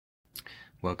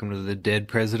Welcome to the Dead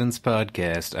Presidents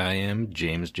Podcast. I am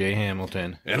James J.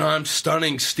 Hamilton. And I'm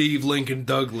stunning Steve Lincoln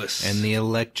Douglas. And the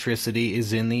electricity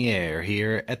is in the air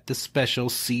here at the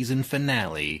special season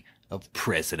finale of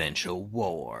Presidential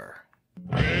War.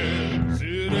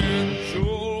 Presidential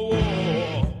War.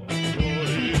 What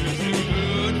is it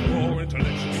good for?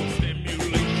 Intellectual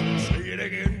stimulation. Say it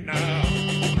again now.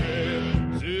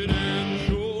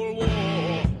 Presidential War.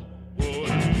 What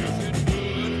is it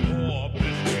good for?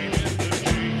 Presidential.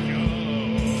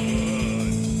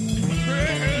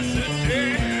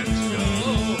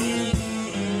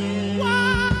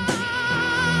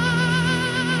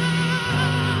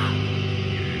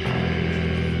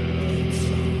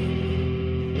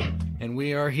 And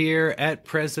we are here at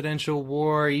Presidential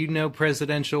War. You know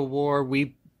Presidential War.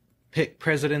 We pick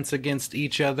presidents against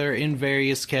each other in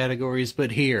various categories.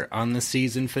 But here, on the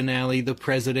season finale, the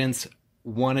presidents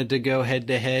wanted to go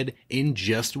head-to-head in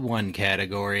just one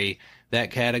category. That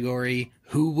category,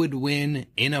 who would win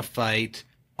in a fight?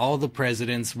 All the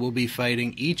presidents will be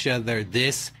fighting each other.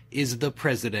 This is the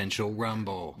Presidential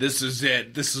Rumble. This is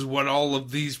it. This is what all of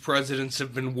these presidents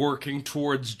have been working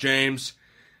towards, James.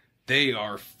 They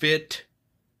are fit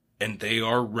and they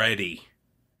are ready.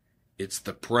 It's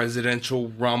the Presidential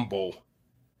Rumble.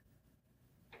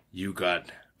 You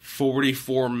got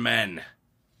 44 men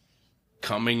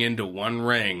coming into one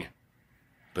ring,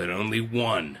 but only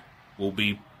one will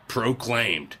be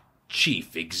proclaimed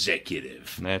chief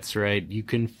executive. That's right. You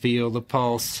can feel the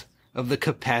pulse of the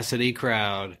capacity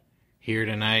crowd here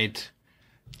tonight.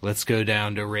 Let's go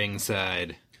down to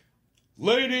ringside.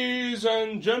 Ladies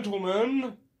and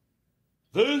gentlemen,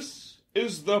 this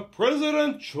is the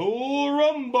Presidential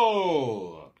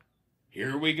Rumble.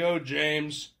 Here we go,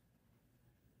 James.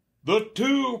 The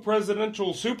two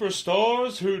presidential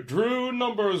superstars who drew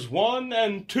numbers 1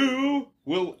 and 2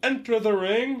 will enter the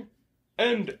ring,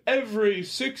 and every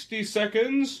 60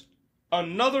 seconds,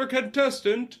 another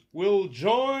contestant will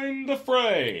join the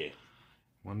fray.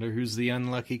 Wonder who's the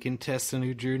unlucky contestant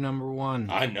who drew number 1.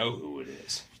 I know who it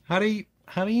is. How do you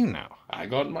know? I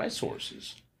got my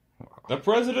sources. The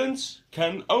presidents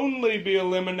can only be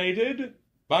eliminated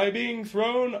by being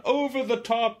thrown over the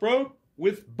top rope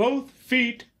with both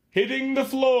feet hitting the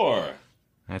floor.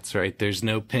 That's right. There's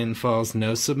no pinfalls,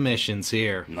 no submissions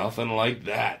here. Nothing like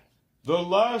that. The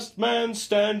last man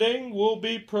standing will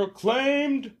be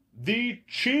proclaimed the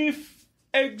chief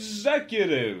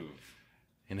executive.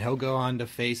 And he'll go on to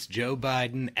face Joe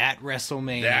Biden at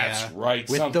WrestleMania. That's right.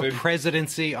 With the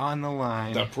presidency on the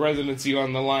line. The presidency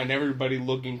on the line. Everybody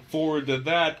looking forward to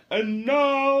that. And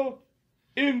now,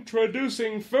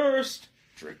 introducing first,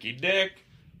 Tricky Dick,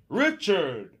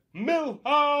 Richard Milhouse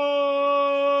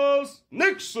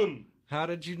Nixon. How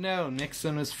did you know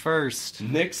Nixon was first?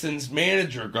 Nixon's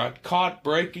manager got caught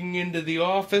breaking into the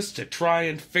office to try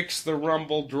and fix the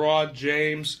Rumble draw,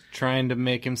 James. Trying to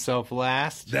make himself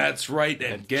last? That's right,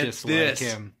 and get just this. Like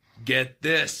him. Get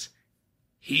this.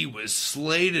 He was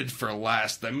slated for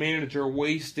last. The manager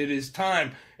wasted his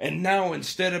time, and now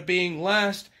instead of being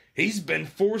last, he's been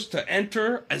forced to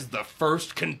enter as the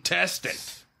first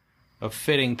contestant. A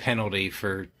fitting penalty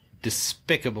for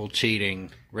despicable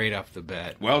cheating right off the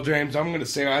bat. Well, James, I'm going to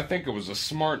say I think it was a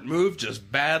smart move,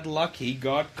 just bad luck he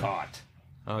got caught.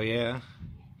 Oh, yeah?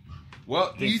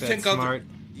 Well, you think other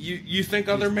you think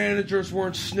other managers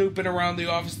weren't snooping around the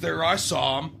office there? I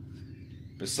saw them.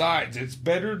 Besides, it's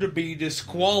better to be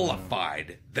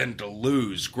disqualified than to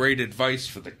lose. Great advice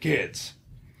for the kids.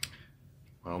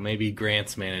 Well, maybe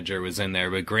Grant's manager was in there,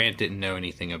 but Grant didn't know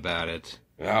anything about it.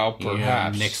 Oh,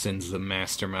 perhaps. Nixon's the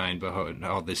mastermind behind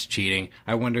all this cheating.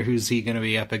 I wonder who's he going to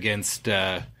be up against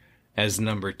as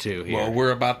number 2 here. Well,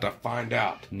 we're about to find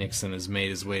out. Nixon has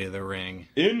made his way to the ring.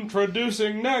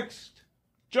 Introducing next,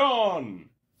 John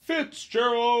Fitzgerald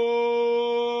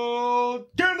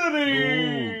Kennedy.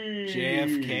 Ooh,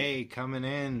 JFK coming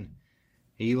in.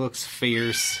 He looks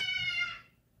fierce.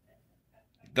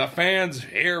 The fans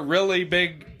here really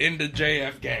big into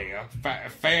JFK, a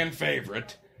fan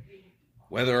favorite.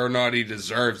 Whether or not he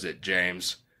deserves it,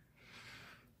 James.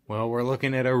 Well, we're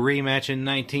looking at a rematch in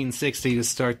 1960 to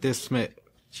start this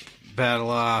battle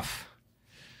off.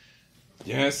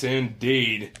 Yes,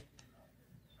 indeed.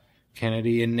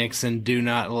 Kennedy and Nixon do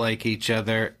not like each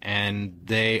other, and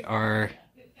they are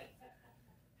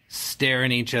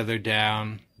staring each other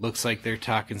down. Looks like they're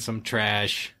talking some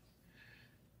trash.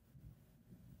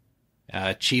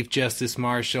 Chief Justice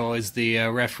Marshall is the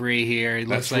referee here. It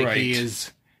looks like right.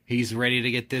 He's ready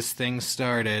to get this thing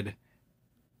started.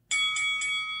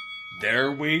 There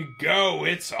we go.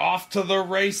 It's off to the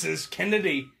races.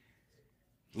 Kennedy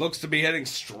Looks to be heading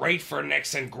straight for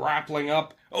Nixon, grappling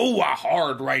up. Oh, a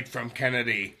hard right from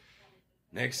Kennedy.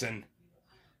 Nixon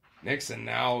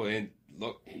now,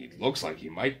 he looks like he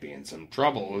might be in some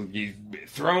trouble. He's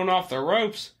thrown off the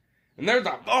ropes. And there's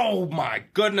oh my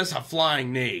goodness, a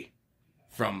flying knee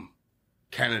from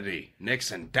Kennedy.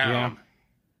 Nixon down. Yeah.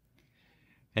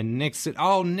 And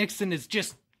Nixon has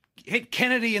just hit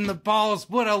Kennedy in the balls.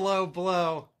 What a low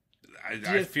blow.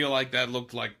 I feel like that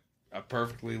looked like a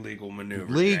perfectly legal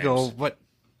maneuver. Legal, James. but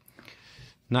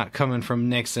not coming from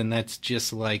Nixon. That's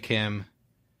just like him.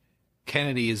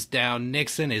 Kennedy is down.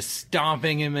 Nixon is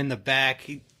stomping him in the back.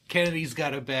 Kennedy's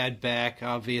got a bad back,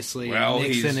 obviously. Well,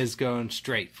 Nixon is going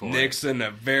straight for it. Nixon,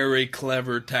 a very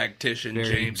clever tactician, Very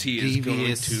James. He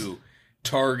devious. is going to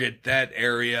target that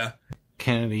area.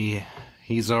 Kennedy,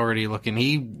 he's already looking.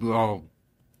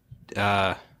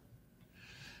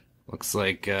 Looks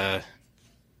like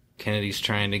Kennedy's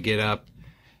trying to get up.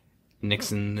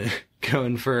 Nixon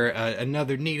going for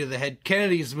another knee to the head.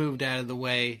 Kennedy's moved out of the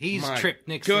way. He's tripped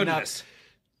Nixon up.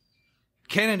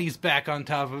 Kennedy's back on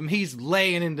top of him. He's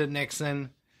laying into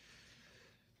Nixon.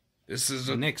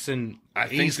 Nixon. I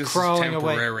think he's this crawling is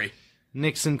temporary. away.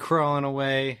 Nixon crawling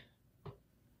away,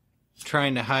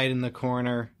 trying to hide in the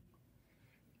corner.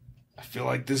 I feel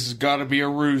like this has got to be a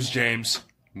ruse, James.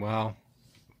 Well,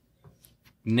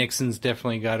 Nixon's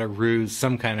definitely got a ruse,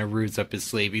 some kind of ruse up his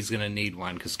sleeve. He's going to need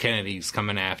one because Kennedy's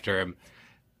coming after him.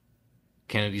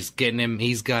 Kennedy's getting him.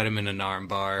 He's got him in an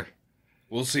armbar.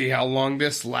 We'll see how long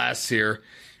this lasts here.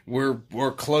 We're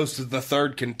close to the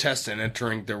third contestant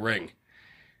entering the ring.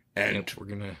 And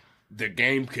the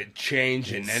game could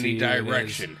change in any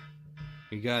direction.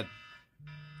 We got...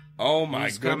 Oh my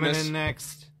goodness. goodness. Coming in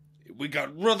next. We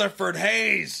got Rutherford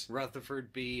Hayes.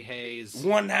 Rutherford B. Hayes.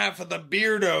 One half of the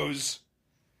Beardos.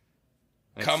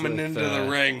 Coming into the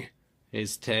ring.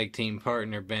 His tag team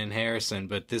partner, Ben Harrison,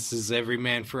 but this is every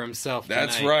man for himself tonight.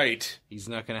 That's right. He's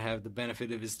not going to have the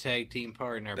benefit of his tag team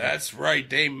partner. That's right.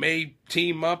 They may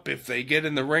team up if they get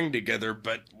in the ring together,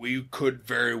 but we could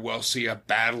very well see a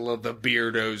battle of the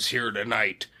Beardos here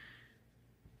tonight.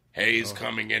 Hayes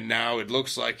coming in now. It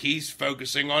looks like he's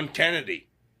focusing on Kennedy.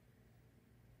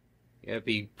 Yep,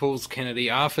 he pulls Kennedy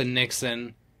off of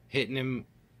Nixon, hitting him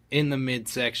in the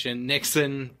midsection.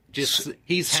 Nixon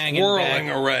he's hanging swirling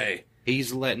back. Away.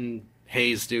 He's letting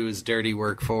Hayes do his dirty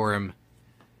work for him.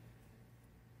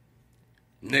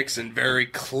 Nixon very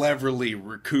cleverly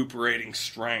recuperating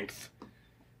strength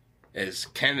as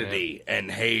Kennedy and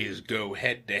Hayes go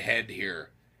head to head here.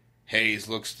 Hayes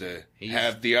looks to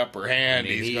have the upper hand.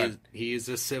 He is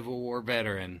a Civil War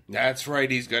veteran. That's right.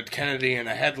 He's got Kennedy in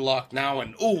a headlock now,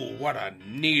 and what a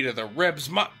knee to the ribs.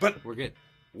 But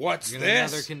what's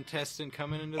this? Another contestant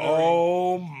coming into the ring.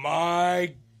 Oh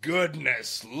my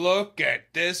goodness! Look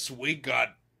at this. We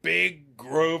got Big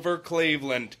Grover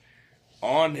Cleveland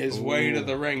on his way to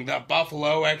the ring. The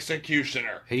Buffalo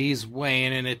Executioner. He's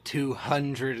weighing in at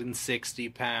 260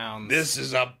 pounds. This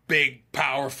is a big,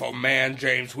 powerful man,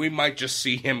 James. We might just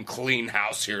see him clean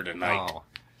house here tonight. Oh,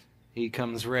 he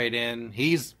comes right in.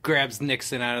 He grabs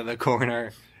Nixon out of the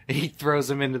corner. He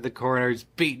throws him into the corner. He's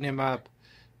beating him up.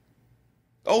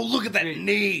 Oh, look at that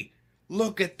knee.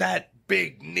 Look at that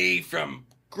big knee from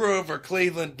Grover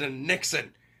Cleveland to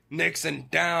Nixon. Nixon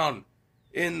down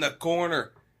in the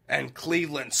corner. And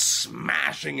Cleveland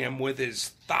smashing him with his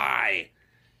thigh.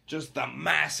 Just the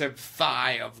massive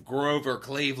thigh of Grover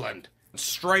Cleveland.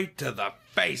 Straight to the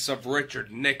face of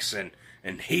Richard Nixon.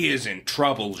 And he is in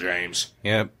trouble, James.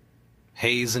 Yep.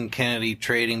 Hayes and Kennedy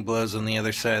trading blows on the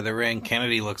other side of the ring.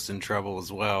 Kennedy looks in trouble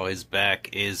as well. His back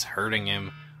is hurting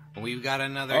him. We've got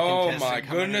another contestant. Oh my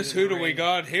goodness, who do we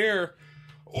got here?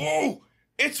 Oh,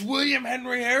 it's William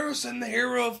Henry Harrison, the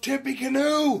hero of Tippy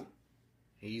Canoe.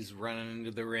 He's running into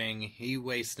the ring. He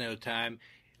wastes no time.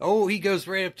 Oh, he goes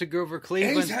right up to Grover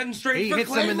Cleveland. He's heading straight for Cleveland.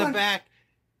 He hits him in the back.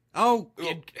 Oh,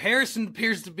 Harrison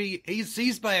appears to be... He's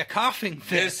seized by a coughing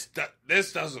fit.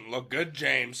 This doesn't look good,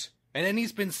 James. And then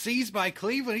he's been seized by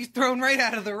Cleveland. He's thrown right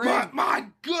out of the ring. My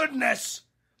goodness!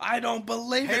 I don't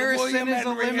believe Harrison it. William is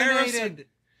Henry eliminated. Harrison.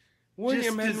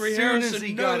 William Henry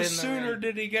Harrison, no sooner ring.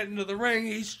 did he get into the ring,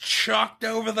 he's chucked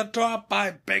over the top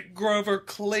by Big Grover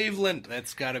Cleveland.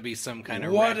 That's got to be some kind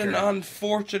of record. What an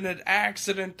unfortunate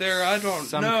accident there, I don't know.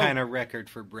 Some kind of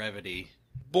record for brevity.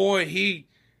 Boy,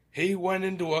 he went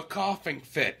into a coughing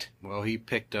fit. Well, he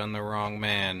picked on the wrong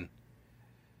man.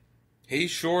 He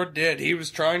sure did. He was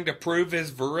trying to prove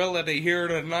his virility here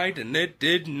tonight, and it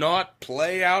did not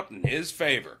play out in his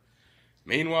favor.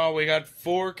 Meanwhile, we got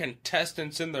 4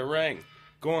 contestants in the ring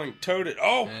going toe-to-toe.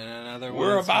 Oh,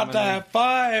 we're about to have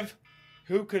 5.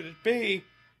 Who could it be?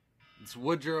 It's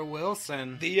Woodrow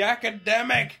Wilson. The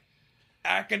academia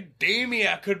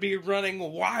could be running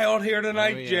wild here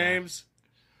tonight, yeah. James.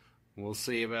 We'll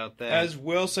see about that. As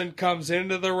Wilson comes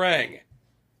into the ring.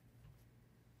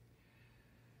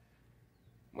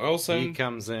 Wilson. He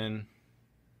comes in.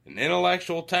 An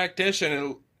intellectual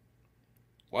tactician.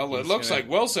 Well, it looks like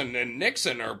Wilson and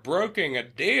Nixon are broking a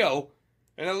deal.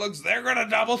 And it looks they're going to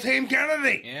double team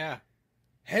Kennedy. Yeah.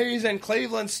 Hayes and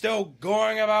Cleveland still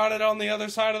going about it on the other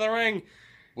side of the ring.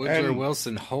 Woodrow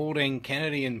Wilson holding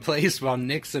Kennedy in place while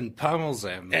Nixon pummels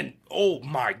him. And, oh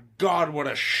my God, what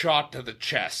a shot to the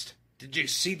chest. Did you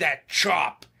see that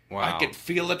chop? Wow. I could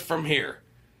feel it from here.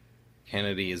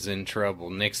 Kennedy is in trouble.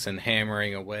 Nixon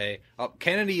hammering away. Oh,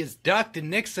 Kennedy is ducked and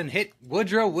Nixon hit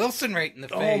Woodrow Wilson right in the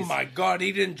face. Oh my God,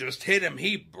 he didn't just hit him,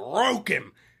 he broke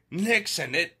him.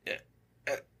 Nixon,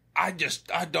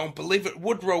 I don't believe it.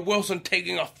 Woodrow Wilson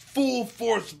taking a full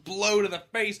force blow to the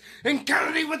face, and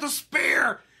Kennedy with a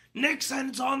spear.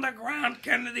 Nixon's on the ground.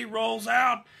 Kennedy rolls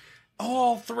out.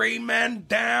 All three men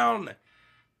down.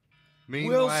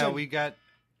 Meanwhile, Wilson.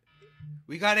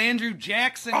 we got Andrew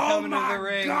Jackson coming to the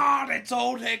ring. Oh my God, it's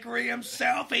Old Hickory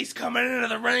himself. He's coming into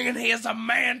the ring, and he is a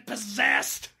man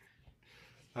possessed.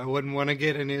 I wouldn't want to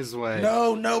get in his way.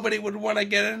 No, nobody would want to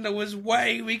get into his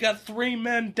way. We got three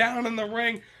men down in the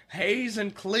ring. Hayes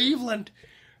and Cleveland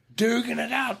duking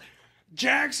it out.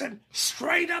 Jackson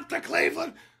straight up to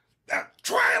Cleveland. The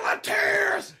Trail of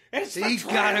Tears. It's the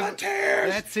Trail of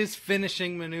Tears. That's his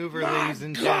finishing maneuver, My ladies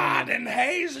and God, gentlemen. and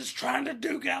Hayes is trying to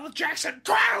duke it out with Jackson.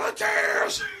 Trail of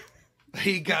Tears.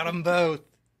 He got them both.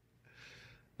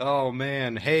 Oh,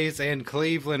 man. Hayes and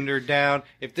Cleveland are down.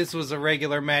 If this was a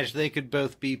regular match, they could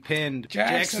both be pinned.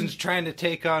 Jackson's trying to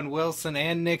take on Wilson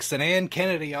and Nixon and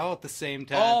Kennedy all at the same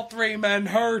time. All three men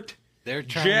hurt. They're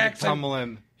trying to pummel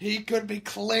him. He could be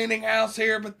cleaning house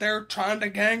here, but they're trying to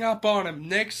gang up on him.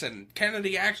 Nixon,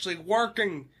 Kennedy actually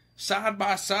working side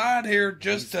by side here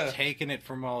just He's to... taking it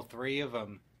from all three of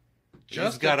them.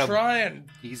 Just to try and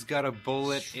He's got a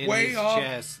bullet in sway his off.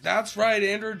 chest. That's right,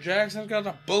 Andrew Jackson's got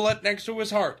a bullet next to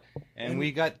his heart. And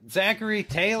we got Zachary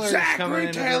Taylor coming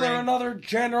into the ring. Another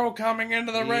general coming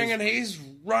into the ring, and he's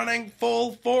running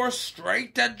full force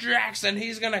straight to Jackson.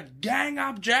 He's going to gang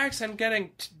up Jackson,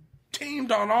 getting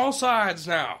teamed on all sides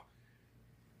now.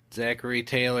 Zachary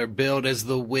Taylor billed as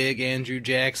the Whig Andrew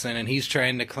Jackson, and he's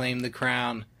trying to claim the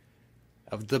crown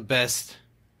of the best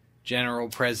general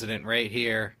president right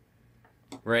here,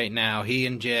 right now. He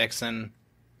and Jackson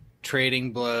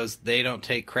trading blows. They don't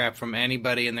take crap from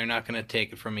anybody, and they're not going to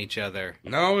take it from each other.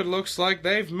 No, it looks like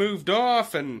they've moved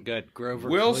off, and Got Grover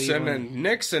Wilson Cleveland. and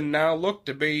Nixon now look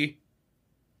to be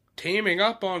teaming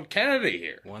up on Kennedy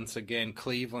here. Once again,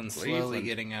 Cleveland slowly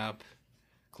getting up.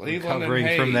 Cleveland Recovering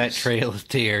and from that Hayes. trail of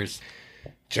tears.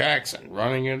 Jackson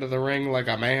running into the ring like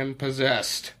a man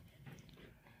possessed.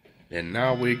 And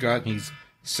now we got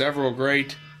several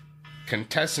great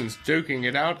contestants duking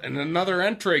it out, and another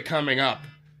entry coming up.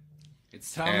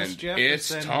 It's Thomas And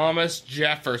Jefferson. it's Thomas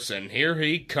Jefferson. Here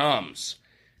he comes.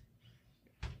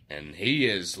 And he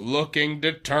is looking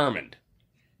determined.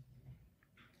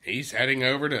 He's heading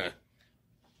over to...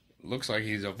 Looks like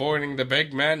he's avoiding the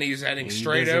big men. He's heading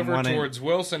straight over towards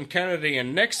Wilson, Kennedy,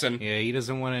 and Nixon. Yeah, he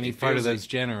doesn't want any part of those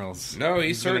generals. No, he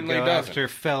He's certainly gonna go doesn't. after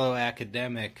fellow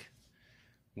academic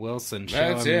Wilson.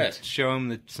 That's it. Show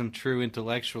him some true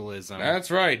intellectualism. That's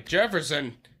right.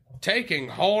 Jefferson taking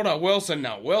hold of Wilson.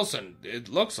 Now, Wilson, it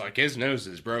looks like his nose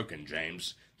is broken,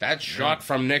 James. That shot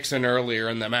from Nixon earlier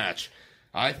in the match.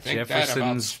 I think that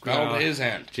about spelled his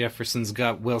end. Jefferson's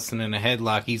got Wilson in a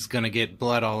headlock. He's going to get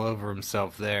blood all over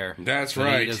himself there. That's but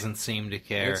right. He doesn't seem to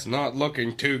care. It's not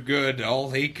looking too good.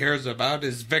 All he cares about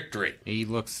is victory. He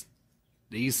looks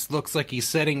like he's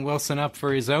setting Wilson up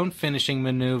for his own finishing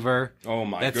maneuver. Oh,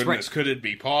 my That's goodness. right. Could it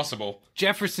be possible?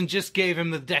 Jefferson just gave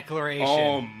him the declaration.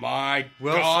 Oh, my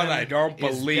Wilson God. I don't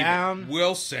is believe down. it.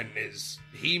 Wilson is...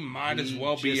 He might as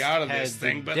well be just out of had this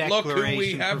thing, the but look who we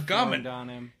declaration have performed coming. on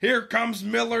him. Here comes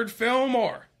Millard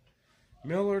Fillmore.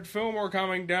 Millard Fillmore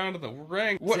coming down to the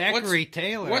ring. Zachary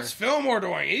Taylor. What's Fillmore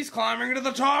doing? He's climbing to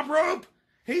the top rope.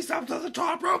 He's up to the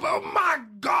top rope. Oh, my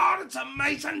God. It's a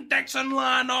Mason Dixon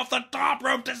line off the top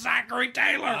rope to Zachary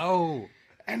Taylor. Oh.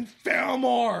 And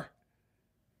Fillmore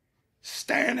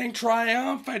standing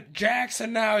triumphant.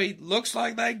 Jackson now, he looks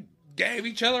like they gave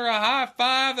each other a high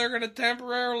five. They're going to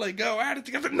temporarily go at it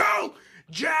together. No!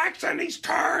 Jackson, he's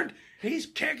turned. He's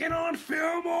kicking on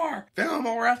Fillmore.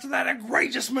 Fillmore, after that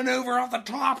egregious maneuver off the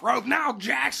top rope. Now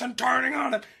Jackson turning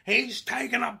on him. He's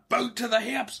taking a boot to the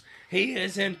hips. He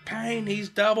is in pain. He's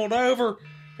doubled over.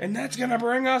 And that's going to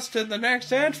bring us to the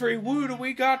next entry. Who do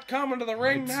we got coming to the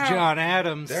ring It's now? John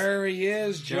Adams. There he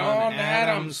is, John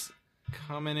Adams.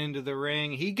 Coming into the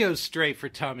ring. He goes straight for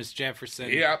Thomas Jefferson.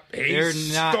 Yep,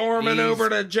 he's storming over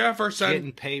to Jefferson.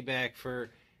 Getting payback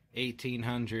for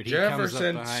 1800.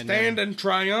 Jefferson standing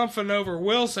triumphant over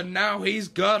Wilson. Now he's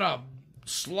got a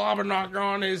slobber knocker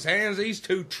on his hands. These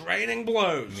two trading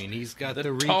blows. I mean, he's got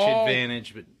the reach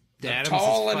advantage, but Adams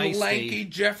tall is and feisty. lanky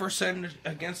Jefferson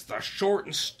against the short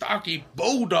and stocky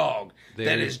bulldog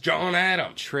that is John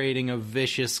Adams. Trading a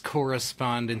vicious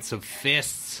correspondence of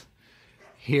fists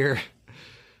here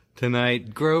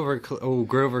tonight. Grover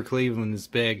Cleveland is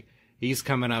big. He's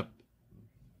coming up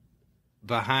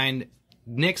behind.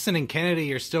 Nixon and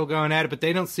Kennedy are still going at it, but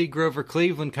they don't see Grover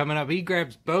Cleveland coming up. He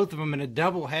grabs both of them in a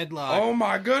double headlock. Oh,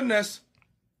 my goodness.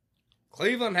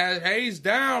 Cleveland has Hayes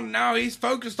down. Now he's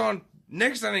focused on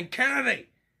Nixon and Kennedy.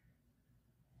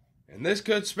 And this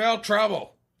could spell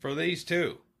trouble for these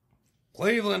two.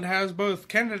 Cleveland has both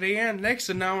Kennedy and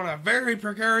Nixon now in a very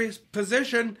precarious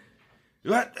position.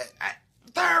 But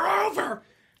they're over.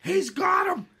 He's got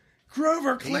them.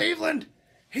 Grover Cleveland.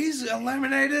 He's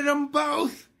eliminated them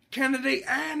both. Kennedy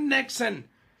and Nixon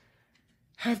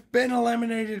have been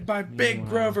eliminated by Big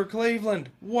Grover Cleveland.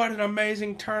 What an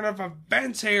amazing turn of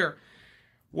events here.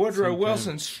 Woodrow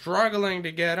Wilson struggling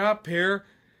to get up here.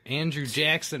 Andrew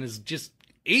Jackson is just...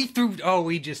 He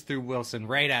just threw Wilson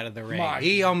right out of the ring.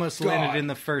 He almost landed in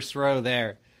the first row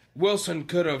there. Wilson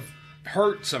could have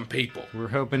hurt some people. We're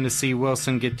hoping to see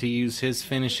Wilson get to use his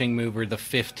finishing mover, the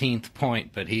 15th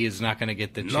point, but he is not going to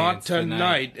get the chance Not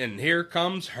tonight. And here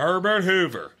comes Herbert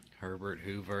Hoover. Herbert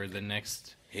Hoover, the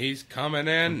next... He's coming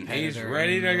in. He's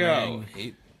ready to go.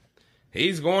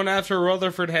 He's going after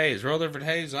Rutherford Hayes. Rutherford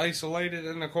Hayes isolated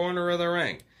in the corner of the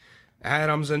ring.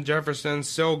 Adams and Jefferson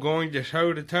still going to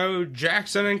toe-to-toe.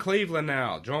 Jackson and Cleveland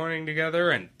now joining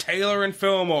together. And Taylor and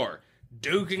Fillmore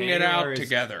duking it out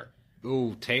together.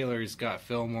 Ooh, Taylor's got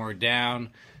Fillmore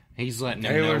down. He's letting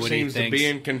him know what he thinks. Taylor seems to be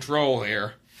in control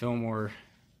here. Fillmore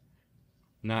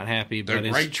not happy about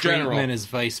his treatment as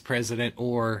vice president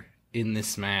or in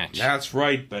this match. That's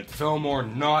right, but Fillmore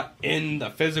not in the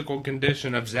physical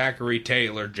condition of Zachary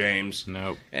Taylor, James.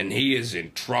 Nope. And he is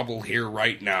in trouble here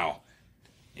right now.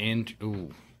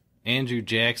 Andrew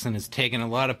Jackson has taken a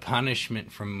lot of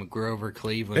punishment from Grover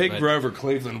Cleveland. Big Grover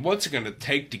Cleveland, what's it going to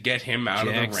take to get him out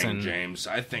of the ring, James?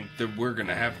 I think that we're going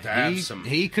to have some...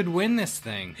 He could win this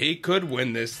thing. He could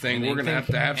win this thing. We're going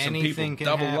to have some people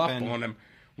double up on him.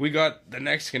 We got the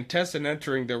next contestant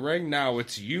entering the ring now.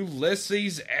 It's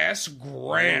Ulysses S.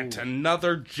 Grant,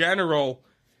 another general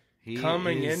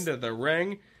coming into the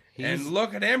ring. And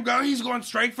look at him go. He's going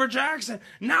straight for Jackson.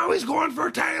 Now he's going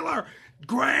for Taylor.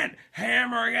 Grant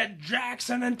hammering at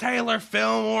Jackson and Taylor.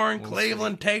 Fillmore and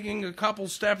Cleveland taking a couple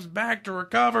steps back to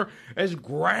recover as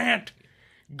Grant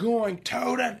going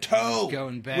toe-to-toe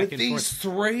with these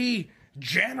three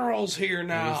generals here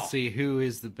now. We'll see who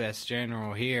is the best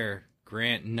general here.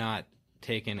 Grant not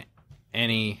taking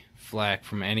any flack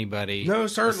from anybody. No,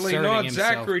 certainly not.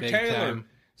 Zachary Taylor.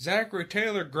 Zachary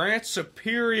Taylor, Grant's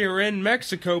superior in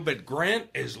Mexico, but Grant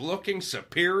is looking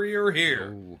superior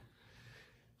here. Ooh.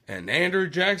 And Andrew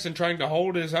Jackson trying to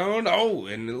hold his own. Oh,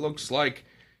 and it looks like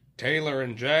Taylor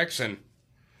and Jackson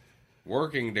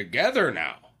working together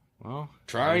now. Well,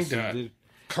 trying to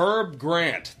curb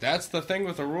Grant. That's the thing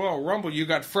with the Royal Rumble. You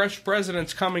got fresh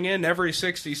presidents coming in every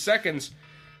 60 seconds.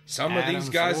 Some of these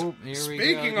guys,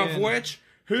 speaking of which,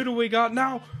 who do we got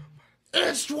now?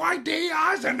 It's Dwight D.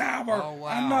 Eisenhower. Oh,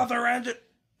 wow.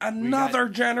 Another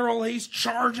general. He's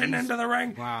charging into the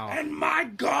ring. Wow. And my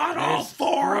God, all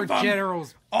four of them.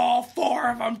 Generals. All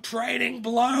four of them trading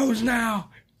blows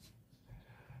now.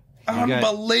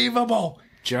 Unbelievable.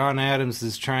 John Adams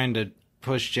is trying to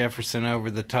push Jefferson over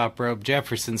the top rope.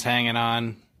 Jefferson's hanging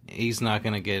on. He's not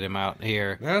going to get him out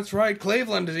here. That's right.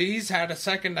 Cleveland, he's had a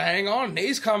second to hang on.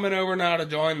 He's coming over now to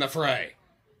join the fray.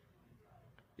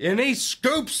 And he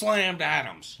scoop slammed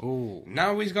Adams. Ooh.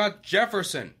 Now he's got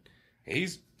Jefferson.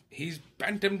 He's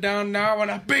bent him down now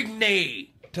and a big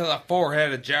knee to the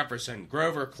forehead of Jefferson.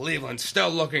 Grover Cleveland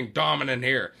still looking dominant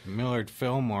here. Millard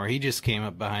Fillmore, he just came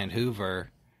up behind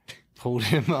Hoover. Pulled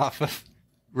him off of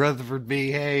Rutherford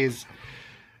B. Hayes.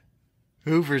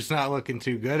 Hoover's not looking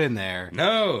too good in there.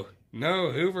 No,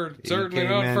 Hoover certainly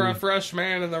not for a fresh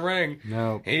man in the ring.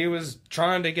 No. He was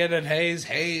trying to get at Hayes.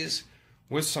 Hayes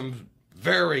with some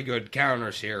very good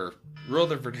counters here.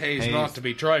 Rutherford Hayes not to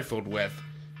be trifled with.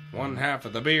 One half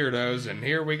of the Beardos, and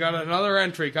here we got another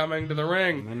entry coming to the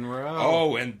ring. Monroe.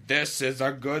 Oh, and this is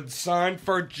a good sign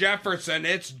for Jefferson.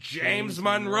 It's James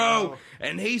Monroe,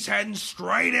 and he's heading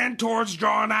straight in towards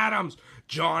John Adams.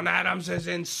 John Adams is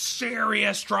in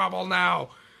serious trouble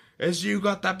now. As you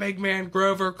got the big man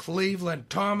Grover Cleveland,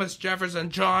 Thomas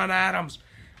Jefferson, John Adams,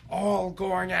 all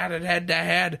going at it head to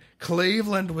head.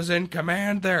 Cleveland was in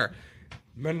command there.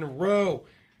 Monroe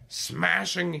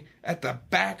smashing at the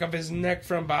back of his neck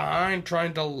from behind,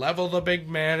 trying to level the big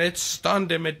man. It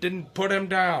stunned him. It didn't put him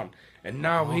down. And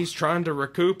now he's trying to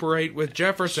recuperate with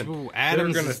Jefferson. Ooh, They're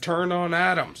going to turn on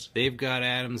Adams. They've got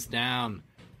Adams down.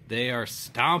 They are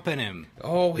stomping him.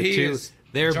 Oh,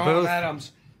 They're John both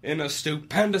Adams in a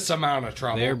stupendous amount of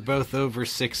trouble. They're both over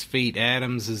 6 feet.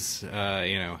 Adams is,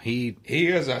 he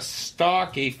is a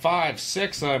stocky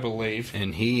 5'6", I believe.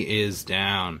 And he is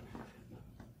down.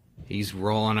 He's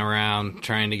rolling around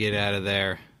trying to get out of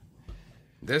there.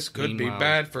 This could be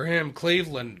bad for him.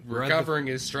 Cleveland recovering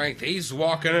his strength. He's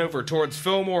walking over towards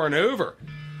Fillmore and Hoover.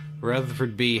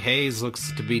 Rutherford B. Hayes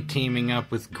looks to be teaming up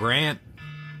with Grant,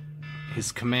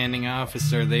 his commanding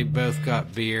officer. They both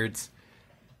got beards.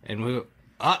 And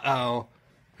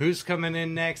who's coming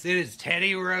in next? It is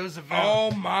Teddy Roosevelt.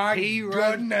 Oh my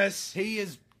goodness. He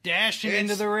is dashing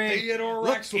into the ring. Theodore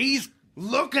Rex.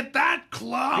 Look at that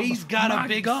club. He's got a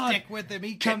big stick with him.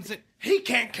 He comes in. He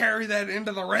can't carry that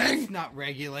into the ring. It's not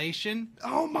regulation.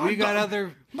 Oh my God. We got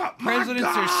other presidents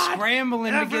are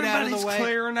scrambling to get out of the way. Everybody's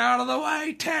clearing out of the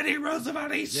way. Teddy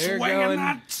Roosevelt, he's swinging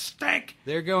that stick.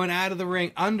 They're going out of the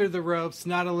ring under the ropes,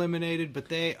 not eliminated, but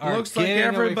they are. Looks like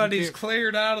everybody's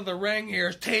cleared out of the ring.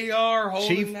 Here's TR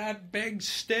holding that big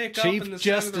stick up in the center of the ring. Chief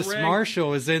Justice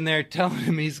Marshall is in there telling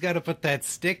him he's got to put that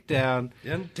stick down.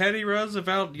 And Teddy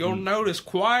Roosevelt, you'll notice,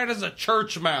 quiet as a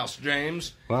church mouse,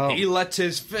 James. Well, he lets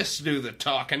his fists do the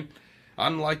talking.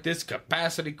 Unlike this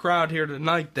capacity crowd here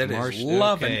tonight that is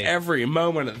loving every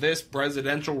moment of this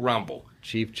presidential rumble.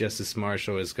 Chief Justice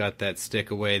Marshall has got that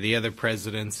stick away. The other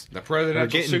presidents are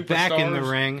getting back in the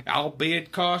ring.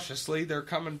 Albeit cautiously, they're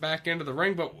coming back into the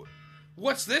ring. But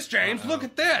what's this, James? Look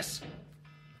at this.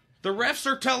 The refs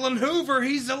are telling Hoover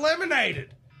he's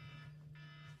eliminated.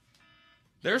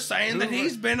 They're saying that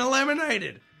he's been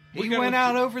eliminated. He went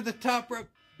out over the top rope.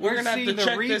 We're going to have to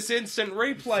check this instant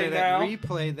replay now.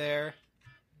 Replay there.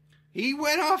 He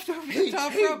went off over the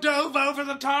top rope. He dove over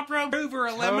the top rope. Hoover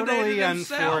eliminated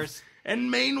himself. Unforced. And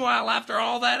meanwhile, after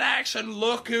all that action,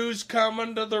 look who's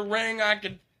coming to the ring.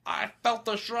 I felt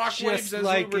the shockwaves as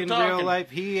like we were talking. Real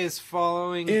life, he is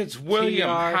following. It's William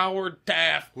Howard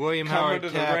Taft coming to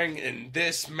the ring, and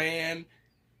this man,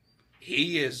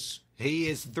 he is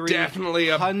definitely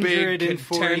a big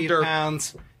contender.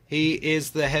 Pounds. He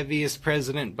is the heaviest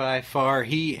president by far.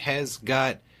 He has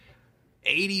got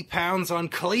 80 pounds on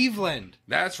Cleveland.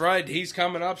 That's right. He's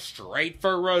coming up straight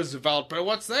for Roosevelt. But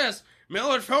what's this?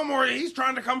 Millard Fillmore, he's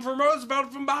trying to come from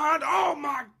Roosevelt from behind. Oh,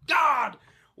 my God.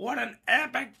 What an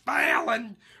epic fail.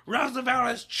 And Roosevelt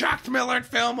has chucked Millard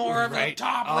Fillmore over the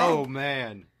top rope. Oh,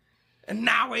 man. And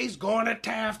now he's going to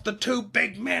Taft. The two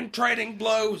big men trading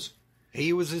blows.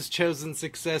 He was his chosen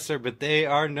successor, but they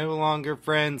are no longer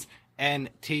friends.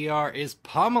 And TR is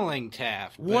pummeling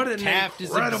Taft. What an Taft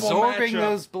incredible is absorbing matchup.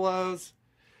 Those blows.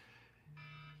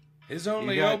 His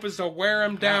only hope is to wear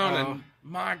him down. And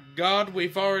my God,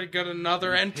 we've already got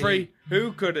another entry.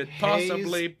 Who could it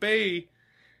possibly be?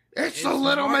 It's the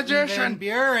little magician.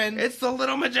 It's the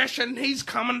little magician. He's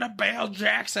coming to bail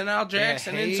Jackson. Al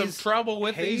Jackson in some trouble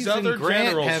with these other Grant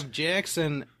generals. Have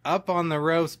Jackson up on the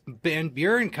ropes. Van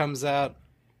Buren comes out.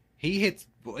 He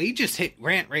just hit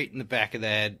Grant right in the back of the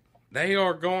head. They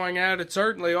are going at it,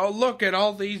 certainly. Oh, look at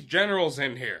all these generals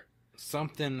in here.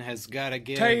 Something has got to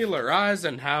give. Taylor,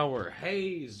 Eisenhower,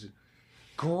 Hayes,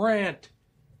 Grant.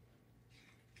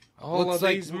 All of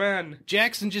these men.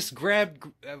 Jackson just grabbed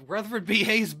Rutherford B.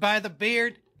 Hayes by the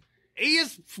beard. He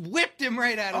just whipped him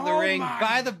right out of the ring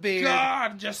by the beard. Oh, my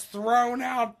God, just thrown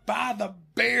out by the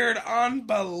beard.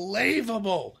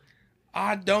 Unbelievable.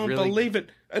 I don't believe it.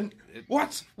 And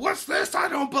what's this? I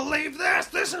don't believe this.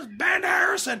 This is Ben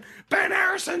Harrison. Ben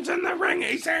Harrison's in the ring.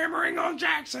 He's hammering on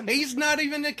Jackson. He's not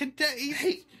even a contender.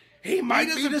 He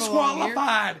might be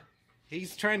disqualified.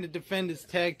 He's trying to defend his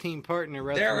tag team partner.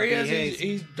 There he is.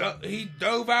 He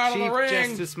dove out of the ring. Chief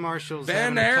Justice Marshall's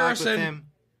Ben having a talk Harrison. with him.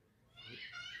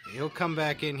 He'll come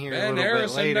back in here Ben a little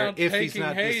Harrison bit later now if he's taking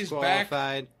not Hayes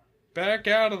disqualified. Back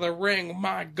out of the ring.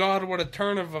 My God, what a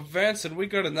turn of events, and we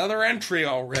got another entry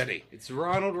already. It's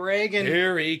Ronald Reagan.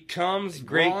 Here he comes,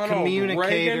 great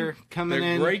communicator Reagan, coming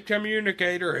in. The great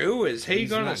communicator. Who is he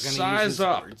going to size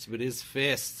up? Words, but his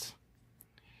fists.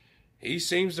 He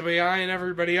seems to be eyeing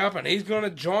everybody up, and he's going to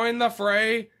join the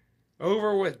fray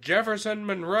over with Jefferson,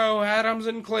 Monroe, Adams,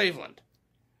 and Cleveland.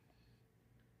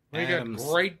 We got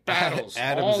great battles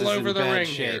all over the ring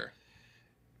here.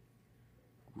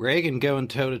 Reagan going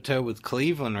toe-to-toe with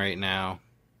Cleveland right now.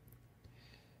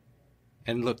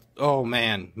 And look, oh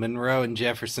man, Monroe and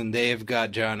Jefferson, they have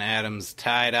got John Adams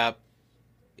tied up.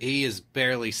 He is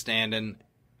barely standing.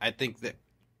 I think that...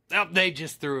 Oh, they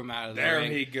just threw him out of the ring.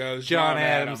 There he goes, John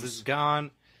Adams is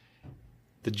gone.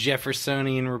 The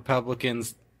Jeffersonian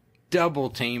Republicans double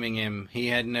teaming him. He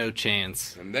had no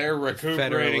chance. And they're recuperating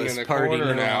Federalist in the Party corner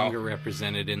no now. longer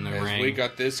represented in the As ring. we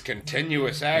got this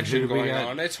continuous action going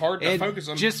on. It's hard to focus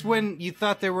on. Just when you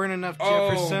thought there weren't enough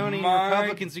Oh, Jeffersonian my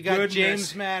Republicans, you got goodness.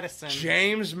 James Madison.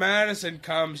 James Madison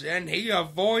comes and he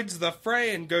avoids the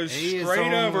fray and goes He straight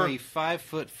is over. only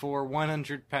 5'4",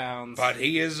 100 pounds. But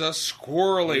he is a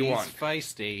squirrely He's one.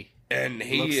 feisty. And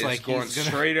he Looks is like going he's gonna-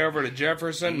 straight over to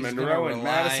Jefferson, he's Monroe, gonna and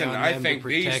rely Madison. on I them think for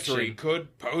these protection. three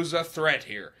could pose a threat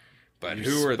here. But You're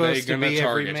who are they supposed going to to be every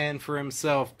target? man for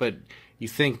himself, but you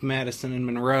think Madison and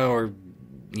Monroe are,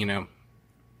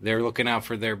 they're looking out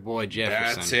for their boy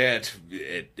Jefferson. That's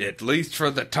it. At least for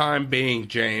the time being,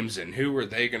 James. And who are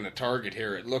they going to target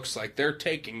here? It looks like they're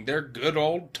taking their good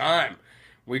old time.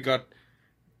 We got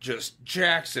just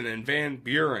Jackson and Van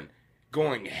Buren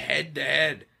going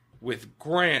head-to-head with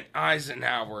Grant,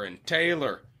 Eisenhower, and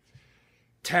Taylor.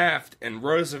 Taft and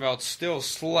Roosevelt still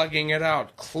slugging it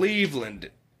out.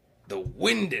 Cleveland, the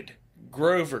winded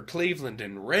Grover Cleveland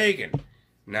and Reagan.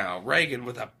 Now Reagan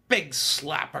with a big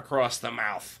slap across the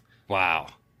mouth. Wow.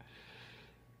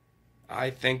 I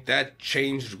think that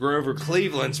changed Grover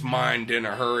Cleveland's mind in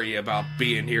a hurry about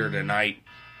being here tonight.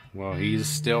 Well, he's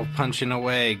still punching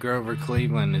away. Grover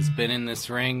Cleveland has been in this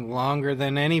ring longer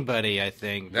than anybody, I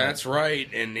think. That's right,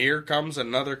 and here comes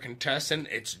another contestant.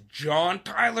 It's John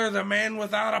Tyler, the man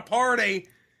without a party.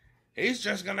 He's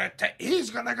just he's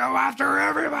gonna go after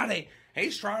everybody.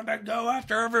 He's trying to go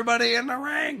after everybody in the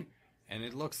ring. And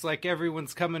it looks like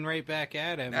everyone's coming right back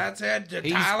at him. That's it.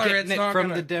 He's Tyler, getting it's it not from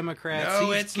gonna, the Democrats.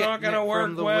 No, He's it's not getting gonna it work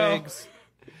from the well. Whigs.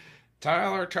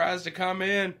 Tyler tries to come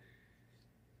in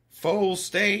full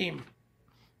steam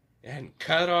and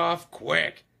cut off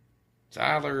quick.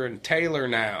 Tyler and Taylor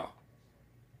now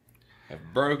have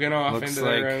broken off Looks into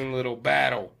like- their own little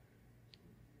battle.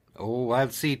 Oh, I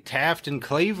see Taft and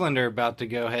Cleveland are about to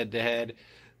go head-to-head.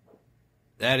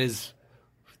 That is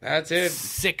That's it.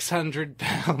 600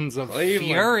 pounds of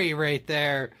Cleveland. fury right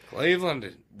there.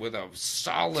 Cleveland with a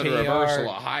solid TR. reversal,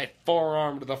 a high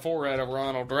forearm to the forehead of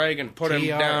Ronald Reagan, put him TR,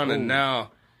 down, and ooh.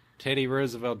 now Teddy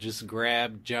Roosevelt just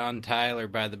grabbed John Tyler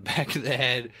by the back of the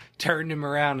head, turned him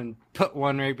around, and put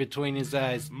one right between his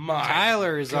eyes. My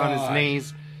Tyler is on his God.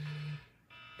 knees.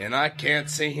 and I can't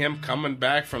see him coming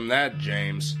back from that,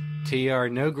 James. TR,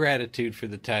 no gratitude for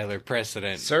the Tyler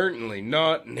precedent. Certainly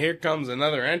not. And here comes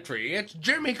another entry. It's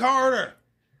Jimmy Carter.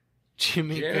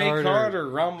 Jimmy Carter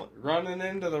running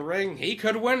into the ring. He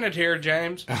could win it here,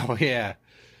 James. Oh, yeah.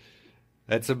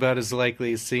 That's about as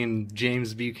likely as seeing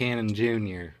James Buchanan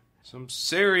Jr. Some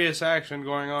serious action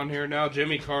going on here now.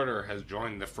 Jimmy Carter has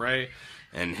joined the fray,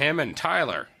 and him and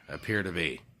Tyler appear to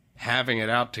be having it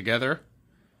out together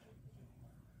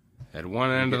at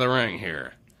one end of the ring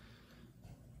here.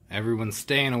 Everyone's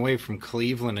staying away from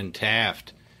Cleveland and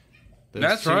Taft.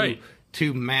 That's right.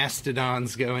 Two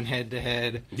mastodons going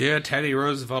head-to-head. Yeah, Teddy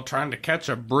Roosevelt trying to catch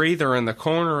a breather in the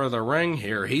corner of the ring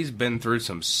here. He's been through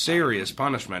some serious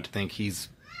punishment. I think he's...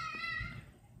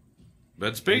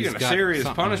 But speaking He's of got serious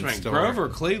something in punishment, store. Grover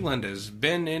Cleveland has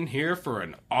been in here for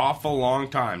an awful long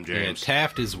time, Yeah, James.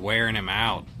 Taft is wearing him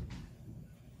out.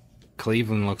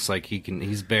 Cleveland looks like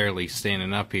he's barely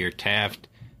standing up here. Taft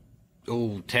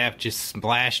just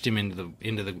splashed him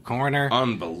into the corner.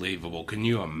 Unbelievable. Can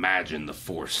you imagine the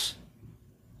force?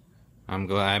 I'm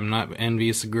glad I'm not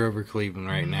envious of Grover Cleveland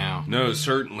right now. No,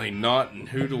 certainly not. And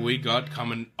who do we got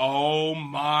coming? Oh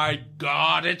my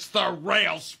God, it's the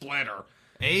rail splitter.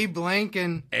 Abe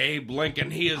Lincoln. Abe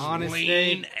Lincoln, he is Honest lean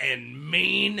Abe. and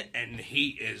mean, and he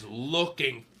is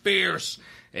looking fierce.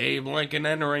 Abe Lincoln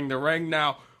entering the ring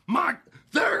now.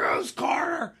 There goes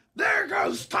Carter. There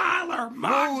goes Tyler.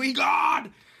 My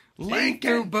God. He threw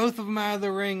Lincoln. both of them out of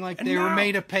the ring like And they were now-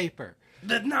 made of paper.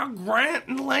 Now Grant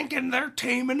and Lincoln, they're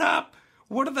teaming up.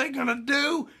 What are they gonna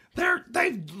do?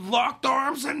 They've locked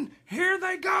arms, and here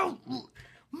they go.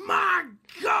 My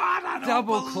God, I don't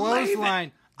Double believe clothesline.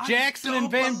 it. I Jackson don't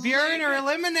and Van Buren believe are it.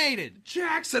 eliminated.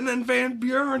 Jackson and Van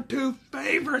Buren, two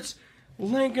favorites.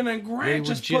 Lincoln and They Grant were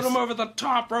just put them over the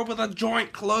top rope with a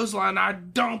joint clothesline. I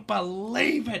don't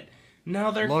believe it.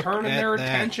 Now they're Look turning at their that.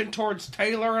 attention towards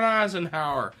Taylor and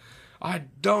Eisenhower. I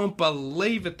don't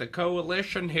believe it. The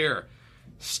coalition here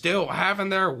still having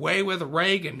their way with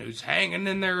Reagan, who's hanging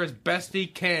in there as best he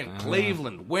can.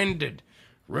 Cleveland winded.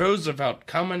 Roosevelt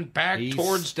coming back He's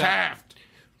towards stuck. Taft.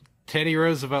 Teddy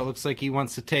Roosevelt looks like he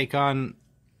wants to take on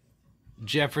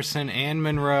Jefferson and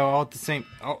Monroe all at the same...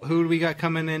 Oh, who do we got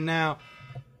coming in now?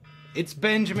 It's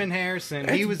Benjamin Harrison.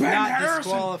 He was not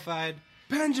disqualified.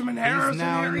 Benjamin Harrison,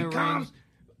 now here in he the comes.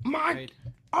 Right.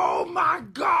 Oh my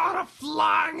God, a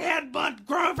flying headbutt.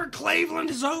 Grover Cleveland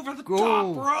is over the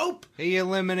top rope. He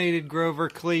eliminated Grover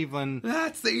Cleveland.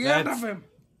 That's the end of him.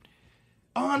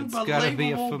 Unbelievable. Gotta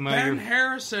be a familiar, Ben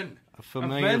Harrison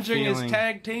avenging his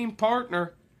tag team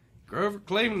partner. Grover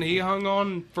Cleveland, he hung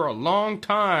on for a long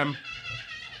time.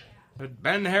 But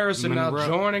Ben Harrison now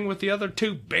joining with the other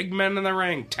two big men in the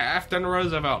ring, Taft and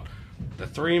Roosevelt. The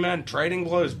three men trading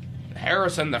blows.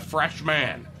 Harrison, the fresh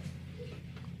man.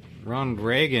 Ronald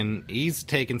Reagan, he's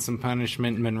taking some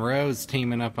punishment. Monroe's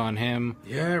teaming up on him.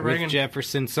 Yeah, Reagan. With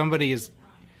Jefferson. Somebody's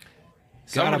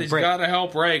got to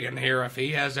help Reagan here if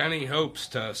he has any hopes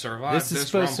to survive this. This is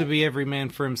supposed to be every man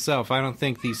for himself. I don't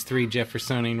think these three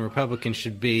Jeffersonian Republicans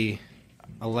should be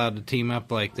allowed to team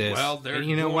up like this. Well, they're and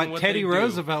you know doing what? Teddy they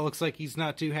Roosevelt looks like he's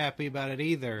not too happy about it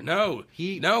either. No,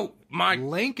 Mike.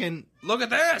 Lincoln. Look at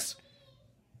this.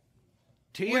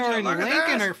 TR and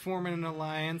Lincoln are forming an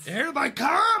alliance. Here they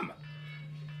come.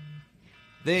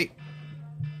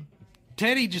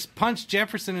 Teddy just punched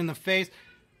Jefferson in the face.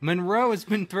 Monroe has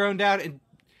been thrown down, and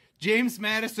James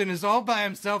Madison is all by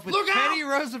himself with Teddy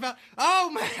Roosevelt. Oh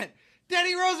man,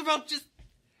 Teddy Roosevelt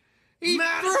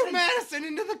threw Madison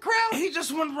into the crowd. He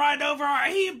just went right over.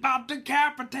 He about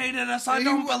decapitated us. I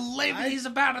don't believe he's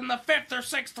about in the 5th or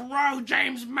 6th row.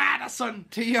 James Madison.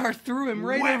 TR threw him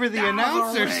right over the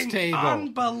announcer's table.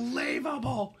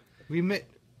 Unbelievable.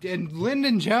 And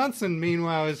Lyndon Johnson,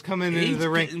 meanwhile, is coming into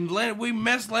the ring. We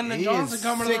missed Lyndon Johnson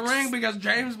coming to the ring because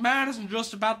James Madison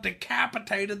just about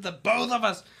decapitated the both of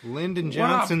us. Lyndon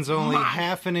Johnson's only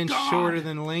half an inch shorter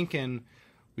than Lincoln.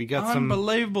 We got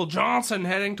unbelievable. Johnson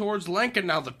heading towards Lincoln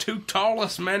now, the two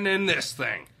tallest men in this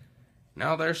thing.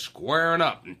 Now they're squaring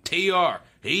up, and TR,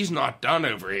 he's not done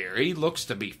over here. He looks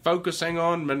to be focusing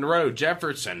on Monroe.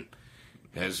 Jefferson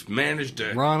has managed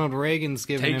to Ronald Reagan's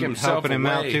helping him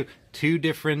out too. Two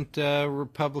different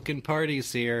Republican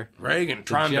parties here. Reagan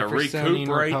trying to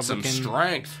recuperate some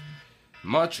strength.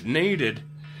 Much needed.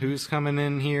 Who's coming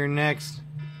in here next?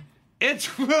 It's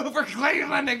Grover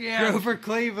Cleveland again. Grover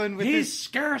Cleveland he's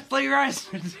scarcely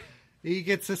rising. He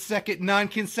gets a second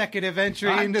non-consecutive entry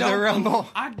into the Rumble.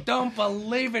 I don't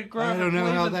believe it, Grover Grover. I don't know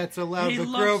Cleveland. how that's allowed, but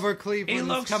Grover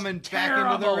Cleveland is coming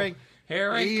back into the ring.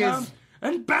 Here he comes.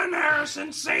 And Ben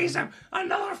Harrison sees him.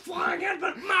 Another flying head,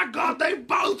 but my God, they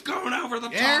both going over the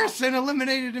top. Harrison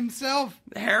eliminated himself.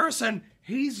 Harrison,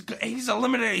 he's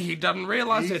eliminated. He doesn't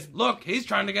realize it. Look, he's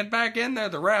trying to get back in there.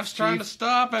 The ref's trying to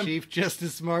stop him. Chief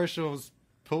Justice Marshall's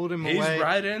pulled him away. He's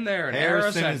right in there. And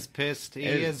Harrison is pissed.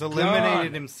 He has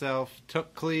eliminated himself.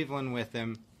 Took Cleveland with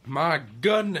him. My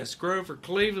goodness, Grover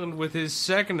Cleveland with his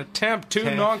second attempt, two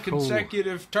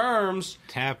non-consecutive terms.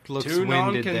 Taft looks two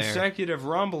winded there. Non-consecutive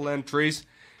Rumble entries.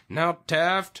 Now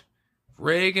Taft,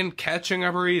 Reagan catching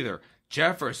a breather.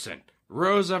 Jefferson,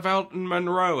 Roosevelt, and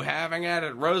Monroe having at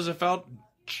it. Roosevelt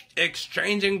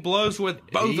exchanging blows with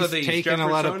both of these. He's taking a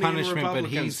lot of punishment, but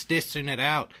he's dishing it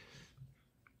out.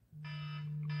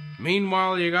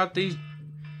 Meanwhile,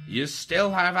 you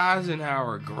still have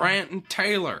Eisenhower, Grant, and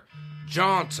Taylor.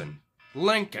 Johnson,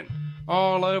 Lincoln,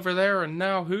 all over there, and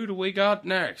now who do we got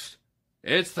next?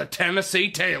 It's the Tennessee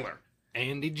Taylor.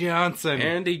 Andy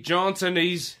Johnson,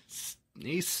 he's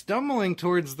stumbling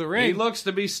towards the ring. He looks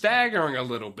to be staggering a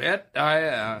little bit.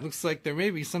 Looks like there may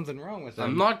be something wrong with him.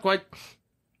 I'm not quite...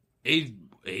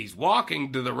 He's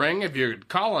walking to the ring, if you'd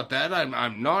call it that.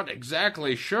 I'm not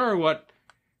exactly sure what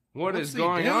is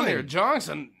going on here.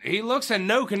 Johnson, he looks in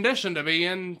no condition to be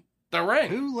in the ring.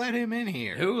 Who let him in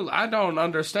here? I don't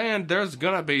understand. There's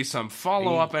gonna be some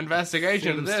follow-up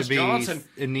investigation to this. Johnson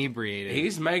inebriated.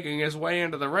 He's making his way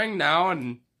into the ring now,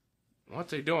 and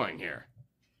what's he doing here?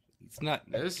 It's not.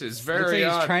 This is very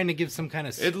odd. He's trying to give some kind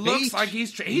of speech. It looks like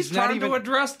he's trying to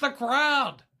address the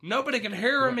crowd. Nobody can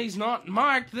hear him. He's not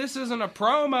mic'd. This isn't a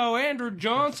promo. Andrew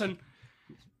Johnson.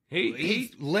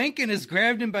 Lincoln has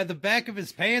grabbed him by the back of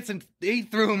his pants and he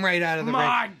threw him right out of the ring.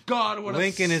 My God,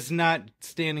 Lincoln is not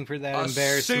standing for that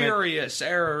embarrassment. A serious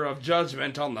error of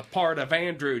judgment on the part of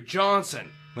Andrew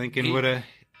Johnson. Lincoln would have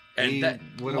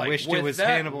wished it was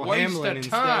Hannibal Hamlin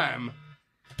instead. Time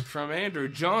from Andrew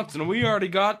Johnson, we already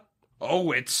got.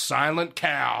 Oh, it's Silent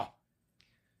Cal.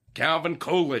 Calvin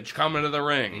Coolidge coming to the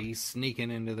ring. He's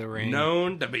sneaking into the ring.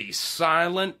 Known to be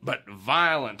silent but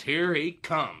violent. Here he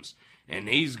comes. And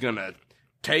he's going to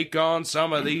take on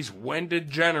some of these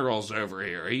winded generals over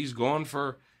here. He's going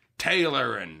for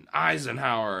Taylor and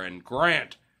Eisenhower and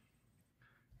Grant.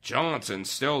 Johnson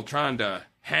still trying to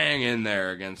hang in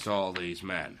there against all these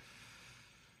men.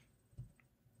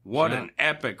 What an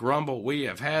epic rumble we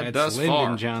have had thus Lyndon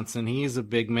far. Johnson, he's a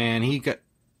big man.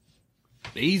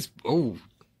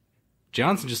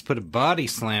 Johnson just put a body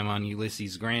slam on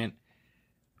Ulysses Grant.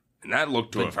 And that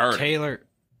looked to have hurt him. Taylor,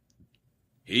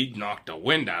 He knocked the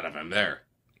wind out of him there.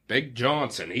 Big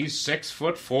Johnson, he's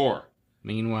 6'4".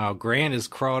 meanwhile, Grant is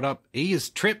crawled up. He has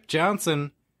tripped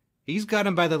Johnson. He's got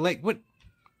him by the leg. What?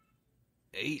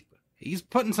 He's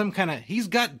putting some kind of. He's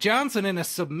got Johnson in a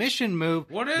submission move.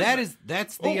 What is that? it?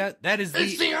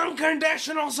 It's the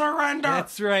unconditional surrender.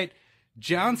 That's right.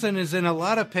 Johnson is in a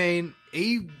lot of pain.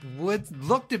 He would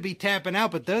look to be tapping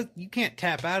out, but you can't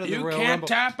tap out of the Royal Rumble. You can't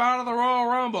tap out of the Royal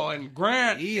Rumble. And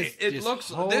Grant, it looks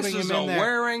this is a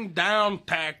wearing down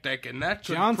tactic, and that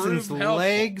should Johnson's prove helpful.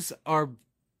 legs are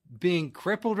being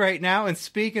crippled right now. And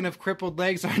speaking of crippled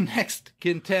legs, our next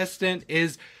contestant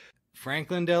is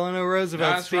Franklin Delano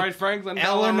Roosevelt. That's right, Franklin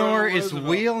Eleanor Delano is Roosevelt.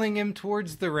 wheeling him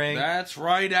towards the ring. That's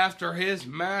right, after his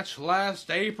match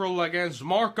last April against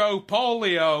Marco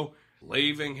Polio,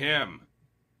 leaving him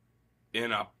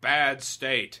in a bad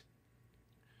state,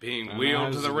 being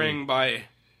wheeled to the ring by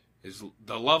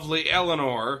the lovely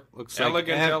Eleanor. Looks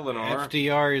elegant like Eleanor.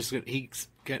 FDR is he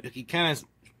kind of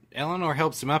Eleanor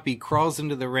helps him up. He crawls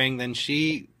into the ring. Then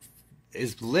she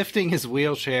is lifting his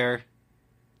wheelchair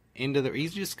into the.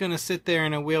 He's just gonna sit there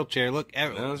in a wheelchair. Look,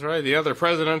 That's right. The other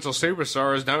presidential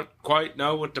superstars don't quite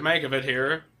know what to make of it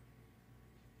here.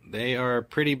 They are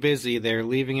pretty busy. They're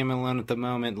leaving him alone at the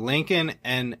moment. Lincoln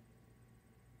and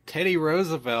Teddy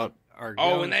Roosevelt are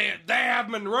going. Oh, and they have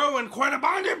Monroe and Quinn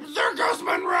behind him. There goes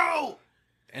Monroe.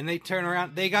 And they turn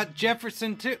around. They got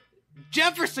Jefferson, too.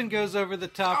 Jefferson goes over the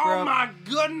top rope. Oh, my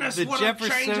goodness. The what a change of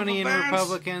Jeffersonian events.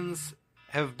 Republicans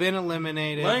have been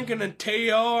eliminated. Lincoln and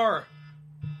TR.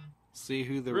 See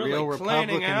who the Really real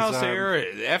cleaning Republicans house are.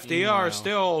 here. FDR is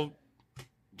still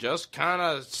just kind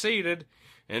of seated.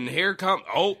 And here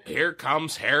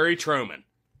comes Harry Truman.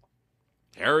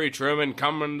 Harry Truman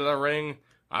coming to the ring.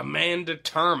 A man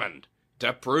determined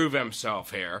to prove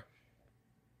himself here.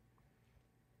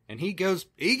 And he goes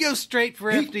straight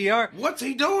for FDR. What's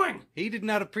he doing? He did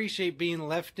not appreciate being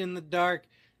left in the dark.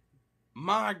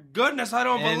 My goodness, I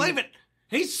don't believe it.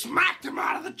 He smacked him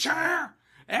out of the chair.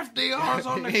 FDR's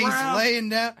on the He's ground. laying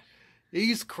down.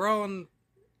 He's crawling.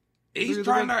 He's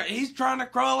trying to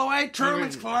crawl away.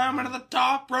 Truman's climbing to the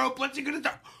top rope. What's he gonna do?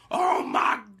 Oh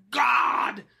my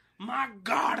God! My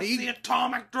God! It's the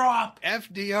atomic drop.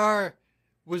 FDR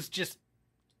was just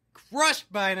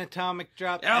crushed by an atomic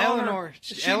drop. Eleanor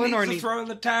She needs to throw in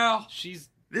the towel.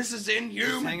 This is She's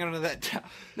inhuman. hanging onto that towel.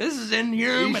 This is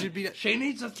inhuman. She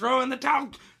needs to throw in the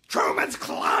towel. Truman's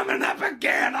climbing up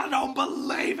again. I don't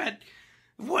believe it.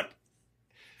 What?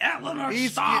 Eleanor,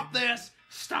 stop this.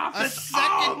 Stop A this.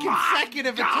 second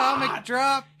consecutive atomic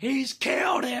drop. He's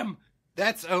killed him.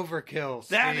 That's overkill.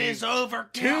 That Steve. is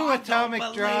overkill. Two atomic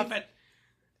drops. It.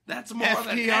 That's more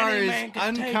than FDR any is man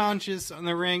can take. unconscious on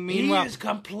the ring. Meanwhile, He is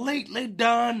completely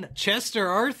done. Chester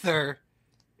Arthur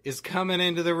is coming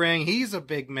into the ring. He's a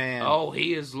big man. Oh,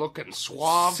 he is looking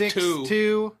suave too.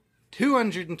 6'2",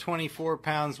 224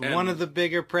 pounds, one of the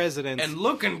bigger presidents. And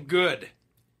looking good.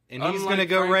 And he's going to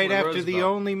go right after the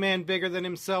only man bigger than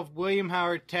himself, William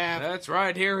Howard Taft. That's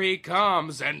right, here he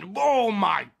comes. And oh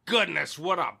my goodness,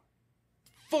 what a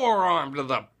forearm to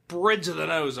the bridge of the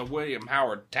nose of William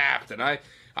Howard Taft. And I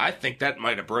think that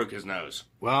might have broke his nose.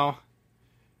 Well,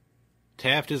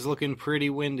 Taft is looking pretty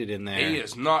winded in there. He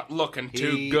is not looking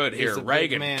too good here.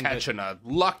 Reagan catching a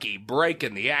lucky break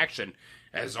in the action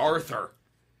as Arthur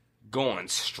going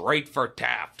straight for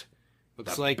Taft.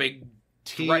 Looks the like big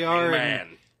TR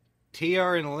man.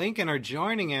 TR and Lincoln are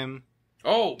joining him.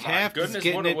 Oh, Taft my goodness. is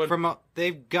getting it from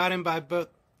they've got him by both.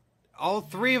 All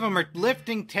three of them are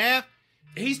lifting Taft.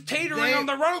 He's teetering on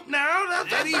the rope now.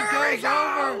 There he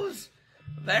goes.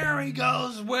 There he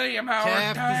goes, William Howard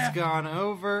Taft. Taft has gone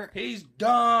over. He's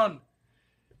done.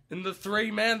 And the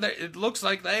three men, it looks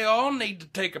like they all need to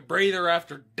take a breather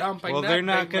after dumping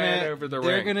that big man over the ring.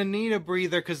 They're going to need a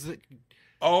breather because who's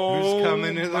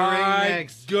coming to the ring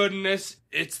next? Goodness,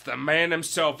 it's the man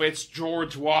himself. It's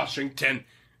George Washington.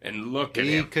 And look at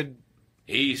him.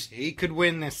 He could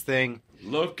win this thing.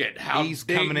 Look at how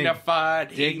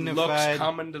dignified he looks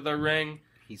coming to the ring.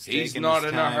 He's not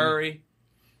in a hurry.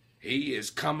 He is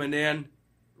coming in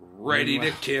ready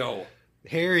to kill.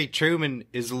 Harry Truman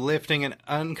is lifting an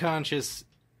unconscious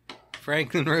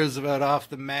Franklin Roosevelt off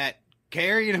the mat,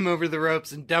 carrying him over the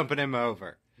ropes and dumping him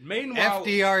over. Meanwhile,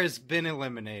 FDR has been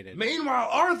eliminated. Meanwhile,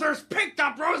 Arthur's picked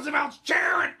up Roosevelt's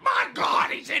chair and, my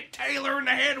God, he's hit Taylor in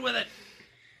the head with it.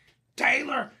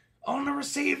 Taylor, on the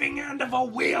receiving end of a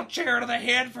wheelchair to the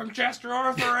head from Chester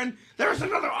Arthur, and there's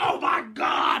another, oh my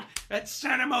God, that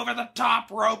sent him over the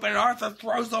top rope, and Arthur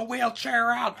throws the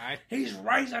wheelchair out. He's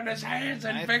raising his hands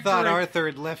in victory. I thought Arthur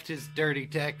had left his dirty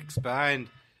tactics behind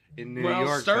in New York.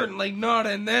 Well, certainly not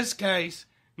in this case.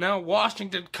 Now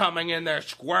Washington coming in there,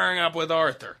 squaring up with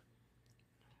Arthur.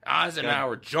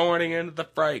 Eisenhower joining into the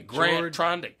fray. Grant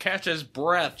trying to catch his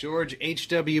breath. George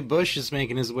H.W. Bush is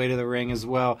making his way to the ring as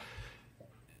well.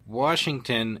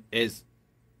 Washington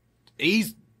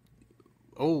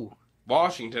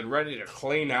Washington ready to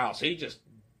clean house. He just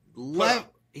leveled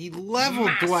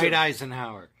Dwight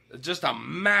Eisenhower. Just a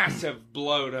massive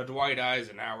blow to Dwight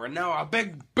Eisenhower. And now a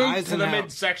big boot to the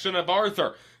midsection of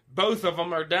Arthur. Both of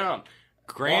them are down.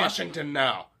 Washington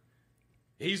now.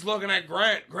 He's looking at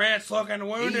Grant. Grant's looking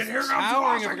wounded. Here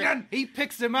comes Washington. He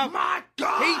picks him up. My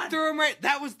God! He threw him right.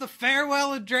 That was the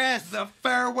farewell address. The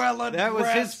farewell address. That was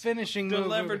his finishing move.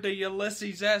 Delivered to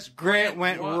Ulysses S. Grant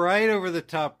went right over the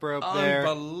top rope there.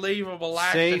 Unbelievable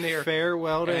action here. Say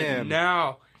farewell to him. And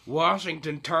now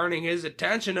Washington turning his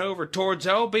attention over towards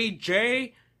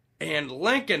LBJ and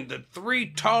Lincoln, the three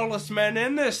tallest men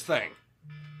in this thing.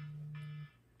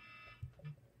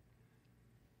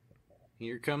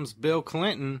 Here comes Bill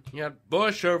Clinton. You got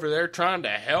Bush over there trying to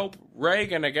help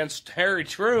Reagan against Harry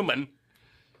Truman.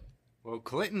 Well,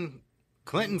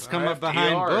 Clinton's come up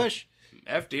behind Bush.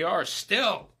 FDR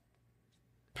still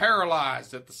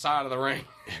paralyzed at the side of the ring.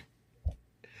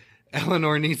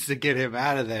 Eleanor needs to get him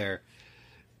out of there.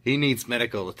 He needs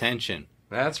medical attention.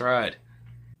 That's right.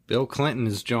 Bill Clinton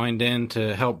has joined in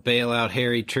to help bail out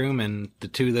Harry Truman. The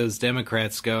two of those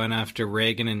Democrats going after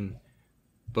Reagan and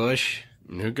Bush.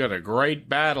 You got a great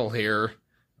battle here.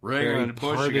 Reagan and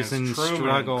Bush against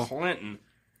Truman and Clinton.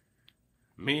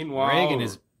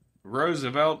 Meanwhile,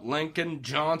 Roosevelt, Lincoln,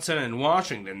 Johnson, and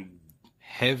Washington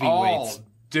heavyweights all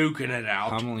duking it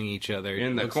out. Pummeling each other.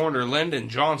 In the corner, Lyndon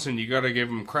Johnson, you got to give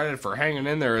him credit for hanging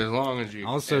in there as long as you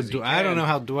can. I don't know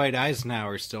how Dwight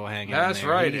Eisenhower's still hanging in there. That's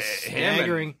right. He's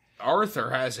staggering.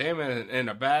 Arthur has him in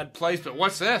a bad place, but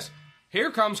what's this?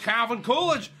 Here comes Calvin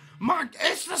Coolidge.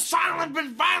 It's the silent but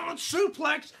violent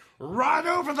suplex right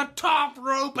over the top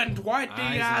rope, and Dwight D.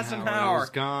 Eisenhower is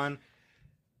gone.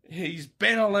 He's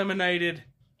been eliminated.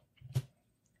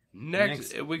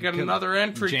 Next we got another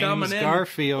entry coming in. James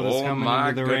Garfield is coming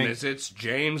into the ring. Oh, my goodness, it's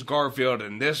James Garfield,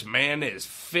 and this man is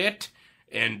fit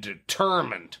and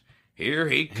determined. Here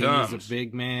he comes. He's a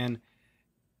big man.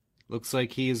 Looks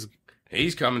like he's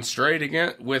coming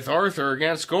straight with Arthur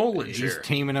against Coolidge. He's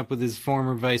teaming up with his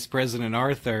former Vice President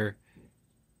Arthur,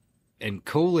 and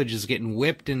Coolidge is getting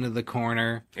whipped into the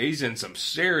corner. He's in some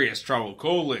serious trouble.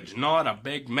 Coolidge, not a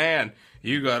big man.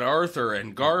 You got Arthur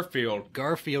and Garfield.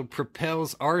 Garfield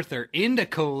propels Arthur into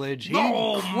Coolidge. He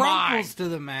crumples to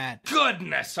the mat.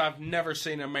 Goodness, I've never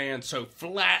seen a man so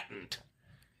flattened.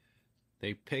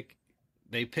 They pick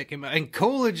him up, and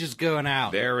Coolidge is going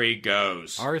out. There he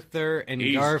goes. Arthur and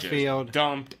Garfield just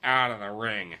dumped out of the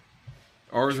ring.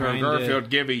 Arthur and Garfield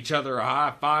give each other a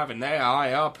high five, and they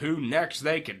eye up who next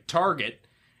they can target.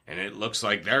 And it looks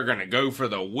like they're going to go for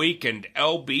the weakened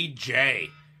LBJ.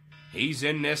 He's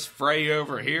in this fray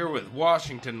over here with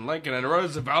Washington, Lincoln, and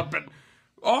Roosevelt, but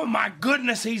oh my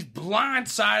goodness, he's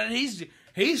blindsided.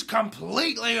 He's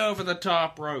completely over the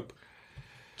top rope.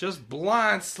 Just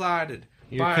blindsided.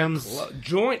 Here comes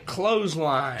joint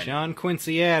clothesline. John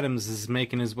Quincy Adams is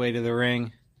making his way to the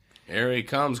ring. Here he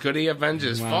comes. Could he avenge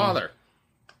his father?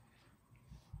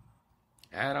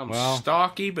 Adams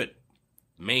stocky but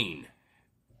mean.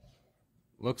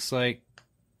 Looks like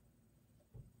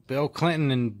Bill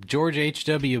Clinton and George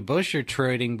H.W. Bush are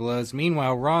trading blows.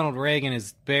 Meanwhile, Ronald Reagan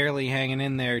is barely hanging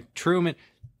in there. Truman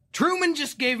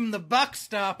just gave him the buck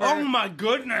stopper. Oh my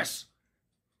goodness!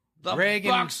 The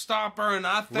buck stopper, and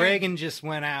I think Reagan just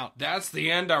went out. That's the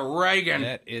end of Reagan.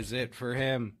 That is it for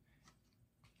him.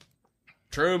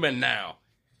 Truman now.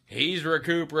 He's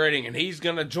recuperating, and he's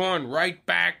going to join right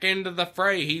back into the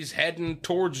fray. He's heading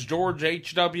towards George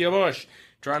H.W. Bush,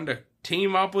 trying to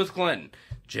team up with Clinton.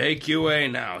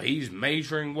 JQA now. He's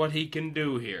measuring what he can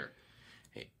do here.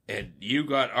 And you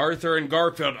got Arthur and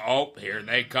Garfield. Oh, here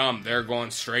they come. They're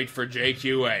going straight for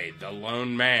JQA, the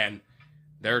lone man.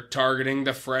 They're targeting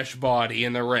the fresh body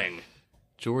in the ring.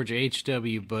 George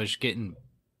H.W. Bush getting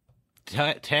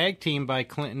tag teamed by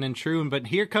Clinton and Truman, but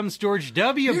here comes George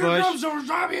W. Bush. Here comes George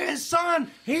W., his son.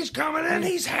 He's coming in.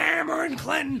 He's hammering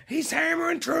Clinton. He's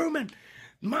hammering Truman.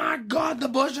 My God, the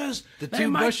Bushes. They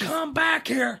might come back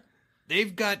here.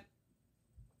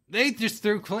 They just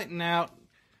threw Clinton out.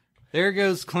 There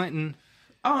goes Clinton.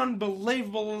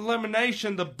 Unbelievable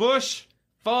elimination. The Bush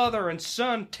father and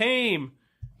son team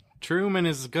Truman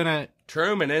is gonna...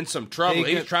 Truman in some trouble.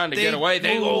 He's trying to get away.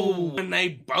 And they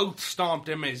both stomped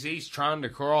him as he's trying to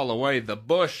crawl away. The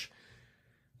Bush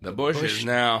is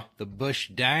now... The Bush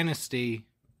dynasty.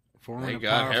 They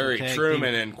got Harry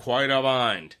Truman in quite a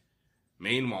bind.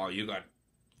 Meanwhile, you got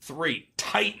 3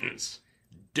 titans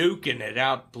duking it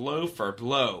out blow for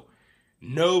blow.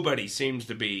 Nobody seems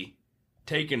to be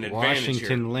taking advantage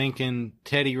Washington, here. Lincoln,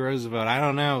 Teddy Roosevelt. I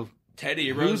don't know.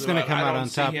 Teddy Roosevelt. Who's going to come out on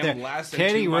top there?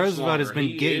 Teddy Roosevelt has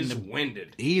been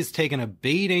winded. He's taken a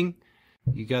beating.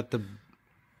 You got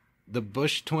the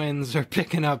Bush twins are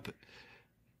picking up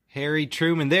Harry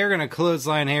Truman. They're going to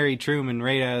clothesline Harry Truman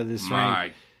right out of this ring.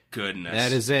 My goodness.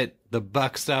 That is it. The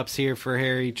buck stops here for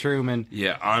Harry Truman.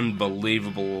 Yeah,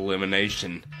 unbelievable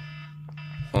elimination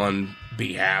on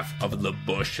behalf of the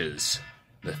Bushes.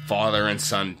 The father and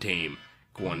son team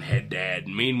going head to head.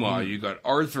 Meanwhile, you got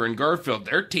Arthur and Garfield.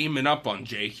 They're teaming up on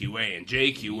JQA. And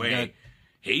JQA,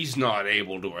 he's not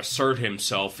able to assert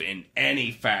himself in any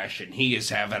fashion. He is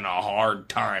having a hard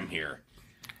time here.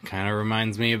 Kind of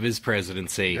reminds me of his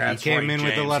presidency. That's he came right, in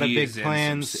with a James. lot of He big is in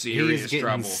plans. some He serious is getting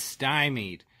trouble.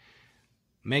 stymied.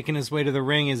 Making his way to the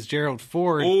ring is Gerald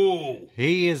Ford. Ooh.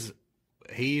 He's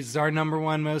our number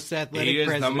one most athletic He is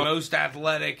president. the most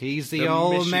athletic. He's the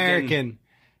All-American.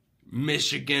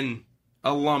 Michigan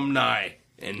alumni,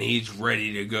 and he's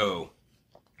ready to go.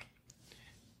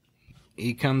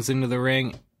 He comes into the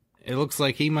ring. It looks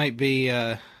like he might be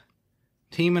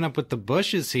teaming up with the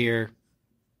Bushes here.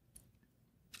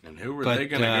 And who are they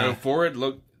going to go for it?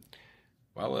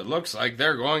 Well, it looks like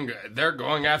they're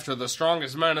going after the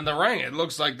strongest men in the ring. It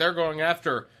looks like they're going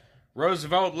after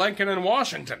Roosevelt, Lincoln, and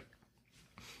Washington.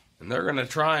 And they're going to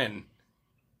try and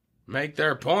make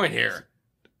their point here.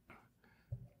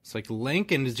 It's like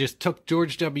Lincoln just took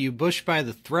George W. Bush by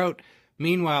the throat.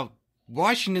 Meanwhile,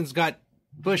 Washington's got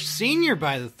Bush Sr.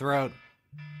 by the throat.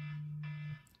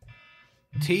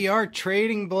 TR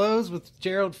trading blows with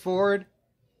Gerald Ford.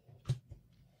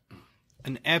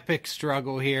 An epic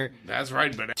struggle here. That's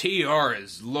right, but TR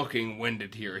is looking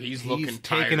winded here. He's looking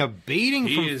tired. Taking a beating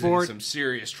from Ford. He is in some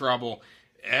serious trouble,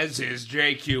 as is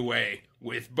JQA,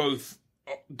 with both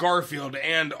Garfield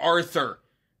and Arthur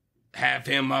have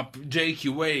him up.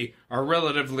 JQA, a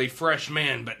relatively fresh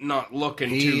man, but not looking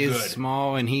too good. He is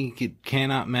small, and he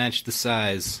cannot match the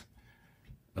size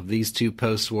of these two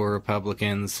post-war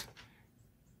Republicans.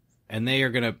 And they are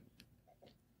going to...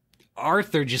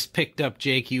 Arthur just picked up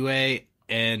JQA,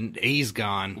 and he's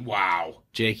gone. Wow.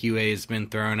 JQA has been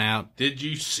thrown out. Did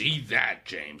you see that,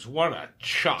 James? What a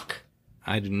chuck.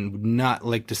 I do not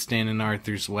like to stand in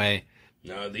Arthur's way.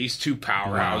 No, these two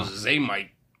powerhouses,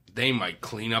 they might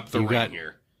clean up the ring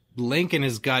here. Lincoln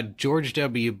has got George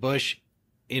W. Bush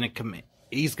in a command.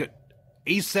 He's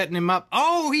setting him up.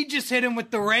 Oh, he just hit him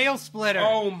with the rail splitter.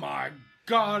 Oh my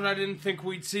God, I didn't think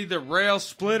we'd see the rail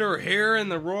splitter here in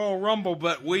the Royal Rumble,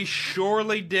 but we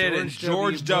surely did. And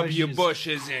George W. Bush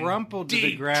is in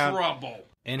deep trouble.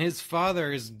 And his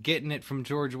father is getting it from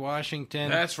George Washington.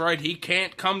 That's right. He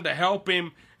can't come to help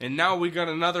him. And now we got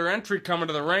another entry coming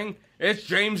to the ring. It's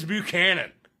James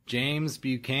Buchanan. James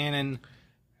Buchanan.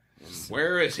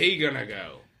 Where is he going to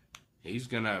go? He's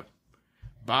going to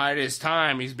bide his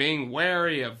time. He's being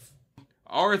wary of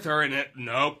Arthur. And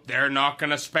nope, they're not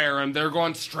going to spare him. They're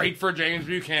going straight for James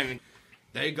Buchanan.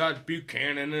 They got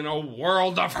Buchanan in a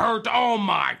world of hurt. Oh,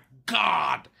 my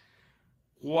God.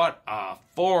 What a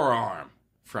forearm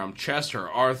from Chester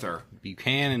Arthur.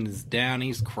 Buchanan is down.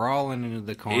 He's crawling into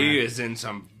the corner. He is in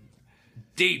some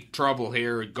deep trouble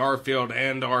here. Garfield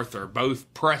and Arthur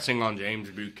both pressing on James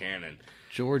Buchanan.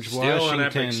 George Washington. Still an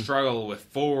epic Washington. struggle with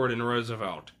Ford and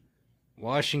Roosevelt.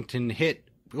 Washington hit.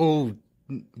 Oh,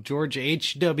 George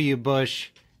H.W. Bush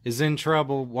is in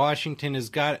trouble. Washington has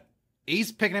got.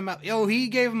 He's picking him up. Oh, he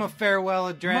gave him a farewell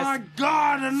address. My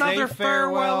God, another Say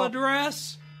farewell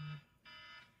address.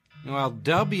 Well,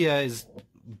 W is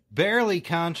barely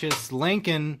conscious.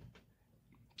 Lincoln,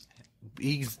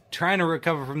 he's trying to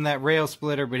recover from that rail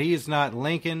splitter, but he is not.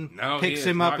 Lincoln picks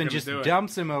him up and just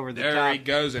dumps him over the top. There he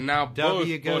goes, and now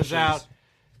W both goes Bushes. out.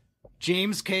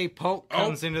 James K. Polk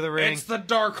comes into the ring. It's the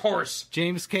dark horse.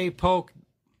 James K. Polk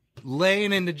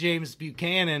laying into James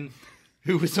Buchanan,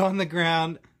 who was on the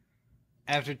ground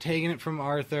after taking it from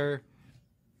Arthur.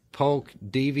 Polk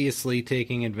deviously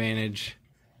taking advantage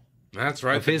That's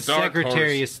right. of his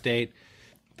Secretary of State.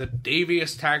 The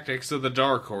devious tactics of the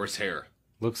dark horse here.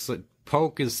 Looks like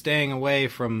Polk is staying away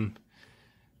from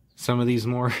some of these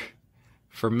more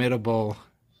formidable.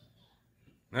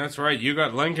 That's right. You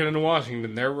got Lincoln and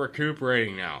Washington. They're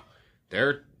recuperating now.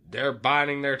 They're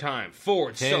biding their time.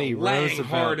 Ford still laying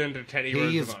hard into Teddy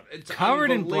Roosevelt. It's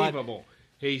covered in blood.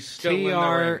 He's still in the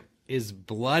ring. is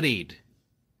bloodied.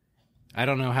 I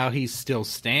don't know how he's still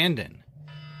standing.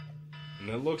 And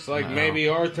it looks like maybe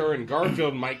Arthur and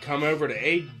Garfield might come over to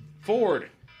aid Ford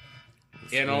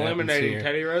in eliminating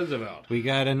Teddy Roosevelt. We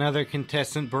got another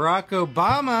contestant, Barack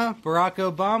Obama. Barack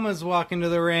Obama's walking to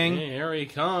the ring. Hey, here he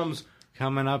comes.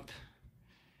 Coming up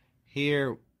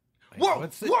here. Whoa,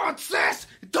 what's this?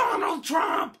 Donald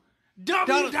Trump!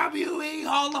 WWE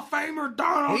Hall of Famer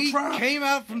Donald Trump! He came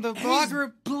out from the locker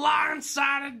room.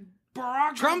 Blindsided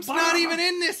Barack Trump's Obama. not even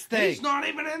in this thing. He's not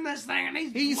even in this thing, and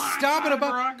he's stomping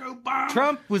Barack Obama.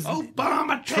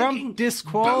 Trump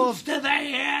disqualified. Boots to the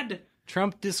head.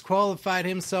 Trump disqualified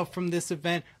himself from this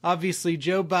event. Obviously,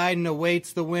 Joe Biden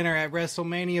awaits the winner at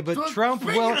WrestleMania, but Trump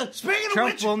will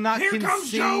not concede. Here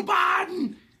comes Joe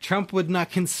Biden. Trump would not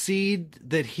concede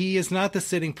that he is not the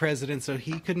sitting president, so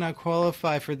he could not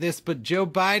qualify for this. But Joe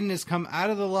Biden has come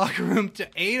out of the locker room to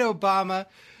aid Obama.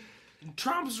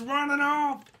 Trump's running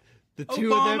off. The two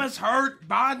Obama's hurt.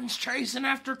 Biden's chasing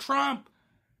after Trump.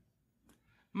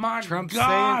 My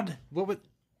God.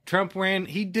 Trump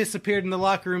he disappeared in the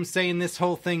locker room saying this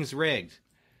whole thing's rigged.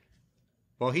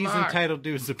 Well, he's entitled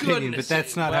to his opinion, but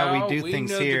that's not how we do things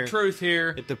here. The truth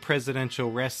here at the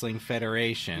Presidential Wrestling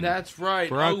Federation. That's right.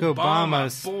 Barack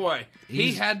Obama's boy,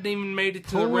 he hadn't even made it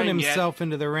to the ring pulling himself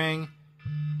into the ring.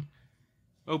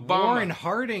 Obama. Warren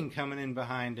Harding coming in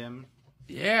behind him.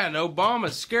 Yeah, and Obama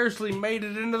scarcely made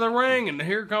it into the ring, and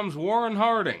here comes Warren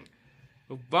Harding.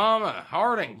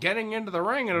 Harding getting into the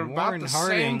ring at about the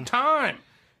same time.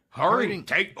 Harding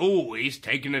he's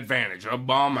taking advantage.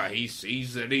 Obama, he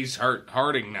sees that he's hurt.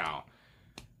 Harding now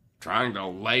trying to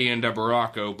lay into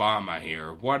Barack Obama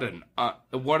here. What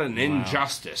an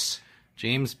injustice.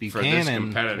 James Buchanan. For this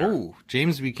competitor.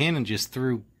 James Buchanan just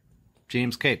threw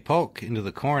James K. Polk into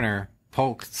the corner.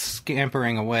 Polk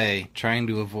scampering away, trying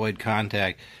to avoid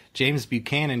contact. James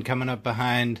Buchanan coming up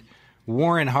behind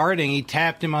Warren Harding. He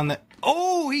tapped him on the...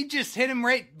 he just hit him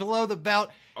right below the belt.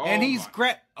 And he's...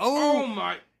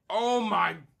 Oh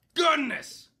my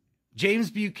goodness! James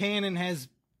Buchanan has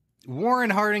Warren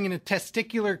Harding in a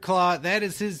testicular claw. That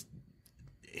is his...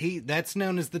 That's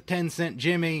known as the 10-cent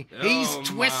Jimmy. He's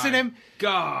twisting him.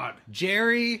 God.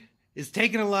 Jerry is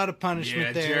taking a lot of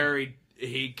punishment there. Jerry...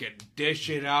 He could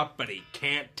dish it up, but he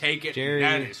can't take it. Jerry,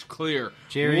 that is clear.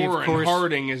 Jerry, Warren of course,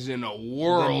 Harding is in a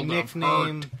world of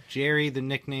hurt. Jerry, the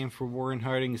nickname for Warren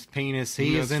Harding's penis.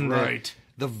 He is in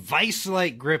the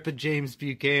vice-like grip of James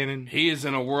Buchanan. He is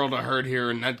in a world of hurt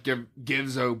here, and that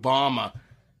gives Obama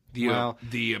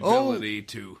the ability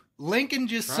to...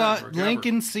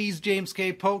 Lincoln sees James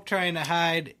K. Polk trying to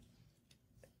hide.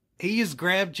 He has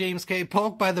grabbed James K.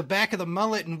 Polk by the back of the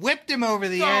mullet and whipped him over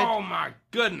the edge. Oh, my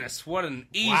goodness. What an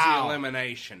easy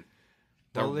elimination.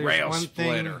 The rail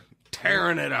splitter.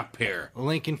 Tearing it up here.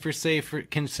 Lincoln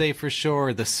can say for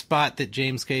sure the spot that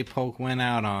James K. Polk went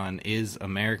out on is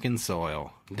American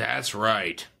soil. That's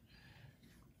right.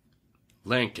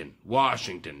 Lincoln,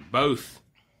 Washington, both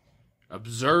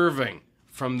observing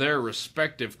from their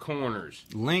respective corners.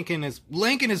 Lincoln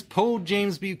has pulled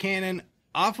James Buchanan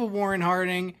off of Warren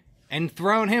Harding and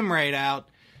thrown him right out,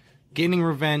 getting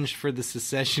revenge for the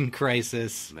secession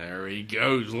crisis. There he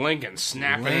goes. Lincoln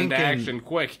snapping into action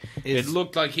quick. It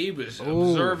looked like he was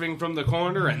observing from the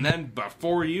corner, and then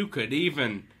before you could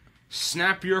even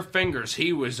snap your fingers,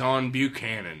 he was on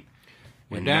Buchanan.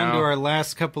 We're down to our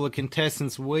last couple of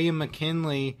contestants. William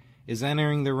McKinley is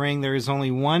entering the ring. There is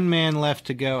only one man left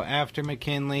to go after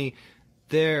McKinley.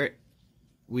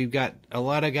 We've got a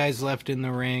lot of guys left in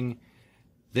the ring.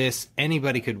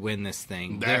 Anybody could win this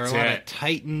thing. There are a lot of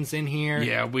titans in here.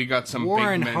 Yeah, we got some big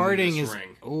men in this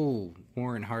ring.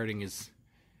 Warren Harding is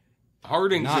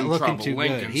Harding's not in looking trouble. too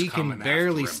Lincoln's good. He can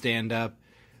barely stand up.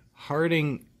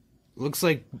 Harding looks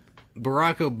like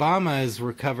Barack Obama has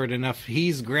recovered enough.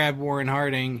 He's grabbed Warren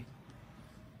Harding,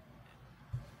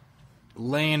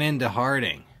 laying into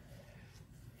Harding.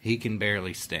 He can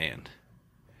barely stand.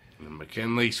 And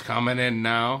McKinley's coming in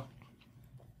now.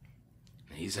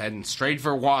 He's heading straight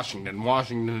for Washington.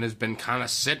 Washington has been kind of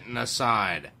sitting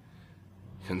aside,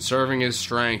 conserving his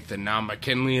strength, and now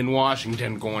McKinley and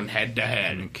Washington going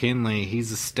head-to-head. McKinley,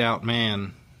 he's a stout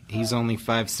man. He's only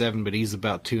 5'7", but he's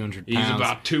about 200 pounds. He's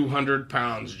about 200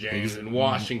 pounds, James, in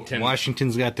Washington.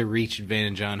 Washington's got the reach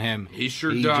advantage on him. He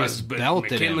sure does, but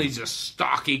McKinley's a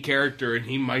stocky character, and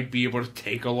he might be able to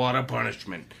take a lot of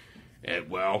punishment.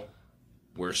 And,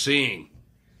 we're seeing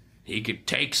he could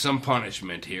take some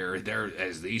punishment here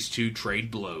as these two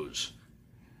trade blows.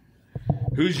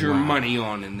 Who's your money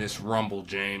on in this Rumble,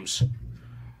 James?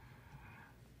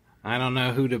 I don't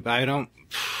know who to...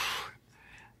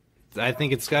 I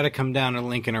think it's got to come down to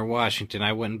Lincoln or Washington.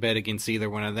 I wouldn't bet against either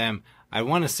one of them. I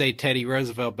want to say Teddy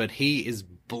Roosevelt, but he is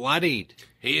bloodied.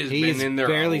 He has been in there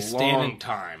barely a standing. long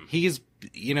time. He is,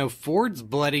 Ford's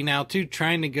bloody now, too,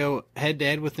 trying to go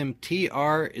head-to-head with him.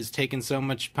 TR is taking so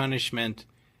much punishment.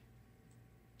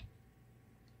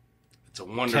 It's a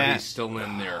wonder he's still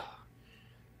in there.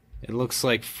 It looks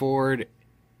like Ford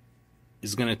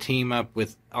is going to team up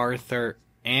with Arthur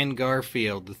and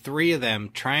Garfield. The three of them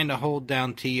trying to hold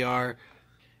down TR.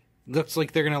 Looks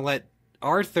like they're going to let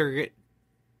Arthur get...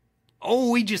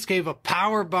 Oh, he just gave a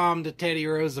power bomb to Teddy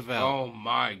Roosevelt. Oh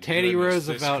my Teddy goodness,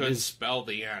 Roosevelt this could is spell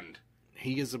the end.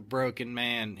 He is a broken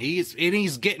man. He's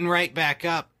getting right back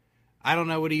up. I don't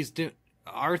know what he's doing.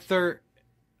 Arthur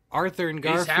and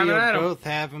Garfield both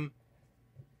have him.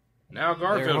 Now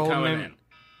Garfield coming in.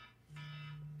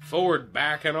 Ford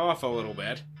backing off a little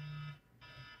bit.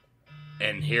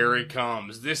 And here he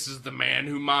comes. This is the man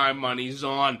who my money's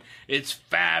on. It's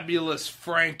fabulous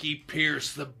Frankie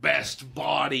Pierce, the best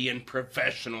body in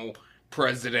professional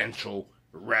presidential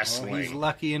wrestling. He's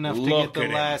lucky enough to get the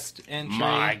last entry.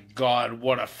 My God,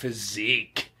 what a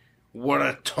physique. What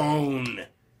a tone.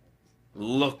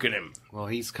 Look at him. Well,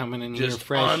 he's coming in just here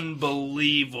fresh.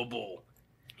 Unbelievable.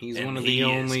 He's one of the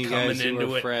only guys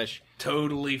who are fresh.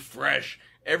 Totally fresh.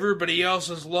 Everybody else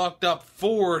is locked up.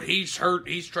 Ford, he's hurt.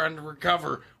 He's trying to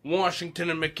recover. Washington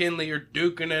and McKinley are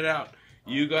duking it out.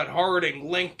 You got Harding,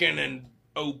 Lincoln, and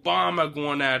Obama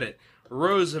going at it.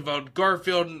 Roosevelt,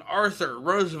 Garfield, and Arthur.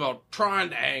 Roosevelt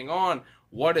trying to hang on.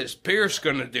 What is Pierce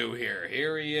going to do here?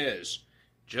 Here he is.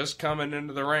 Just coming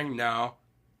into the ring now.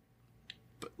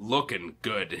 But looking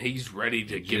good. He's ready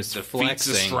to give the feats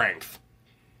of strength.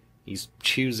 He's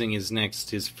choosing his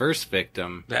first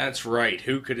victim. That's right.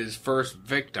 Who could his first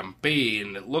victim be?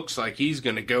 And it looks like he's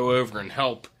going to go over and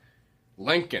help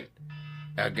Lincoln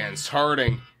against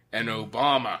Harding and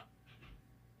Obama.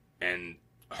 And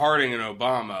Harding and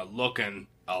Obama looking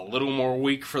a little more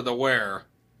weak for the wear.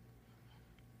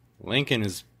 Lincoln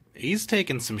he's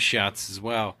taking some shots as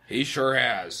well. He sure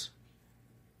has.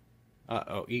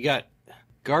 Uh-oh. You got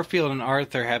Garfield and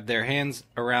Arthur have their hands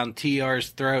around TR's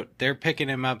throat. They're picking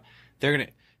him up.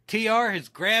 TR has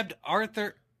grabbed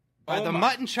Arthur by the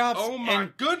mutton chops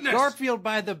and goodness. Garfield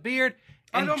by the beard,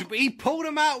 and he pulled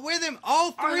him out with him.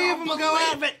 All three of them go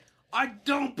out. I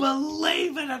don't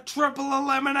believe it. A triple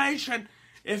elimination.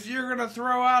 If you're going to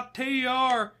throw out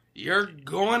TR, you're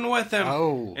going with him.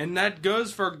 Oh. And that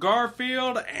goes for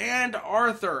Garfield and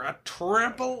Arthur. A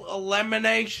triple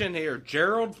elimination here.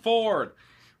 Gerald Ford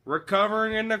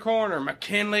recovering in the corner.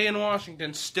 McKinley and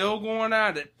Washington still going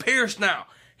at it. Pierce now.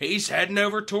 He's heading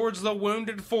over towards the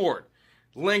wounded Ford.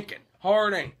 Lincoln,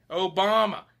 Harding,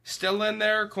 Obama still in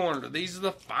their corner. These are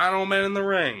the final men in the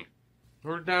ring.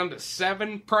 We're down to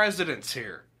 7 presidents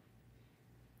here.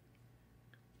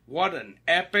 What an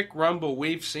epic rumble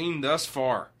we've seen thus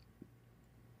far.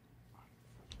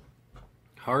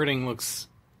 Harding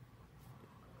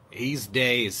he's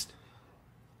dazed.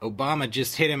 Obama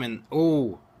just hit him and,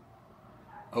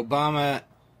 Obama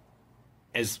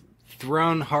has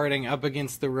thrown Harding up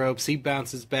against the ropes. He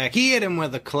bounces back. He hit him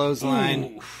with a clothesline.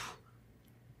 Ooh.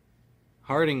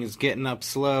 Harding is getting up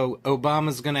slow.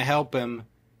 Obama's going to help him.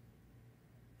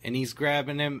 And he's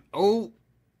grabbing him. Oh,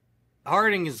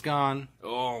 Harding is gone.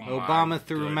 Oh, my Obama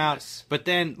threw him out. But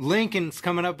then Lincoln's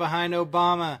coming up behind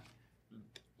Obama.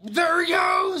 There he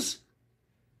goes!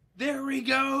 There he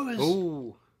goes!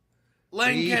 Ooh.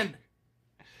 Lincoln!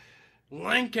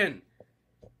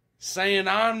 Saying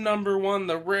I'm number one,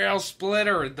 the rail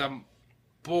splitter,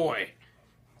 boy.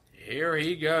 Here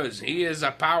he goes. He is a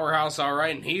powerhouse, all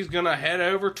right, and he's going to head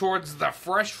over towards the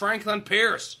fresh Franklin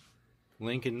Pierce.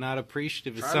 Lincoln not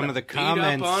appreciative of some of the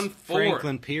comments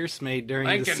Franklin Pierce made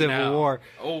during the Civil War.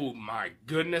 Oh, my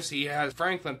goodness. He has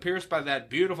Franklin Pierce by that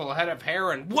beautiful head of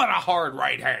hair, and what a hard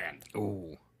right hand.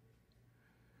 Ooh.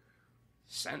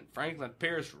 Sent Franklin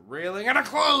Pierce reeling, and a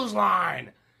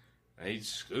clothesline. He's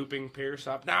scooping Pierce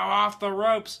up now off the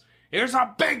ropes. Here's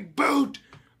a big boot.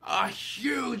 A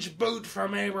huge boot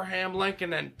from Abraham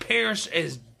Lincoln, and Pierce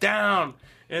is down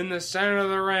in the center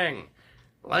of the ring.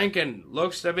 Lincoln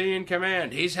looks to be in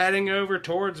command. He's heading over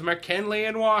towards McKinley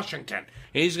and Washington.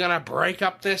 He's going to break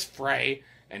up this fray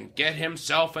and get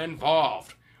himself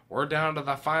involved. We're down to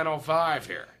the final 5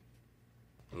 here.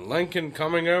 Lincoln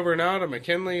coming over now to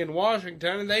McKinley and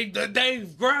Washington.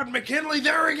 They've grabbed McKinley.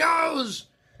 There he goes.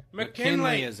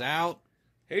 McKinley is out.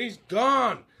 He's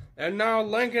gone. And now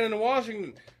Lincoln and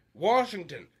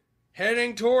Washington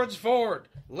heading towards Ford.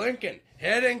 Lincoln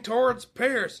heading towards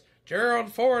Pierce.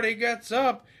 Gerald Ford, he gets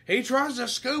up. He tries to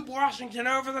scoop Washington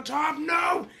over the top.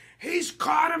 No! He's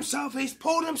caught himself. He's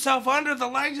pulled himself under the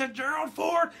legs of Gerald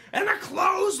Ford. And a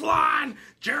clothesline.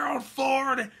 Gerald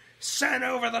Ford sent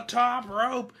over the top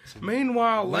rope.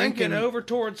 Meanwhile, Lincoln over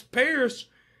towards Pierce.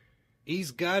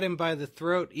 He's got him by the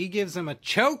throat. He gives him a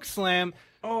choke slam.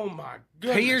 Oh my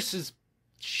goodness. Pierce is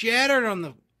shattered on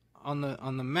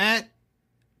the mat.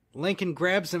 Lincoln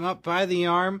grabs him up by the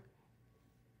arm,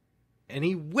 and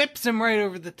he whips him right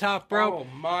over the top rope. Oh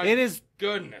my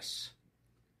goodness.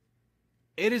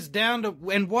 It is down to,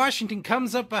 and Washington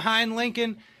comes up behind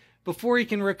Lincoln before he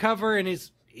can recover, and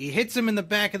he hits him in the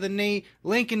back of the knee.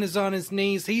 Lincoln is on his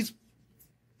knees. He's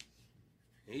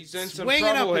in some swinging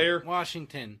trouble up here. At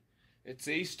Washington. It's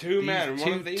these two men.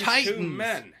 One of these titans. two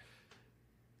men.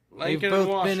 They've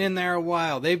both been in there a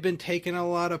while. They've been taking a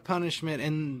lot of punishment,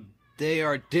 and they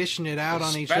are dishing it out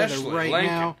on each other right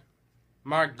now.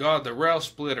 My God, the rail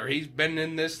splitter. He's been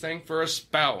in this thing for a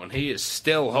spell, and he is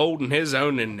still holding his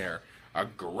own in there. A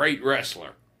great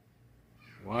wrestler.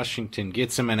 Washington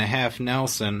gets him in a half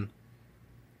Nelson.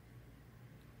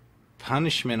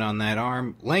 Punishment on that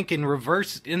arm. Lincoln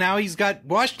reversed, and now he's got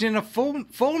Washington a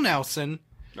full Nelson.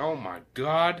 Oh my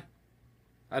God.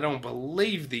 I don't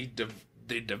believe the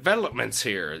developments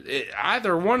here.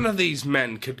 Either one of these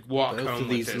men could walk Both home of with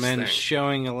these this men thing.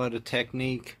 showing a lot of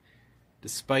technique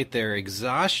despite their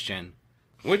exhaustion.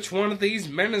 Which one of these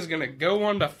men is going to go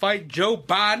on to fight Joe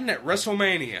Biden at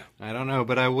WrestleMania? I don't know,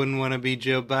 but I wouldn't want to be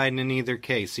Joe Biden in either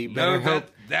case. He better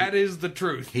hope that is the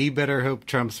truth. He better hope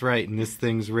Trump's right and this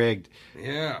thing's rigged.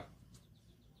 Yeah.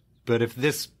 But if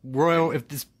this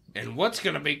and what's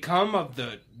going to become of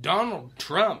the Donald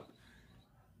Trump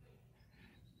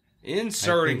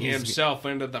inserting himself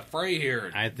into the fray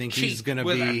here? I think he's going to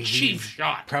be a cheap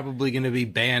shot. Probably going to be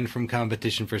banned from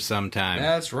competition for some time.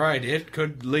 That's right. It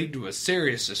could lead to a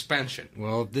serious suspension.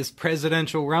 Well, if this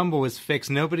presidential rumble is fixed,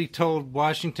 nobody told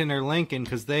Washington or Lincoln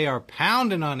because they are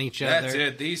pounding on each other. That's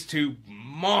it. These two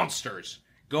monsters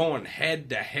going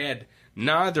head to head.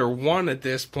 Neither one at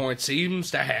this point seems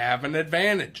to have an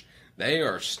advantage. They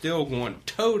are still going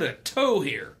toe-to-toe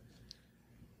here.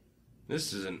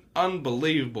 This is an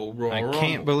unbelievable Royal Rumble. I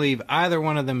can't believe either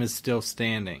one of them is still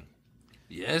standing.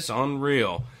 Yes,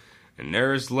 unreal. And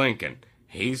there's Lincoln.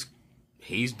 He's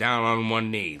down on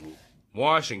one knee.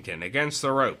 Washington against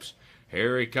the ropes.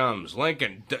 Here he comes.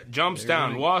 Lincoln jumps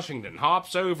down. Washington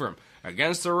hops over him.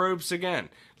 Against the ropes again.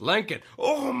 Lincoln.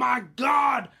 Oh my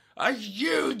God! A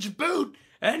huge boot!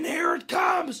 And here it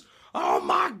comes! Oh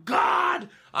my God!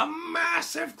 A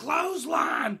massive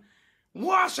clothesline!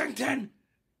 Washington!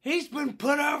 He's been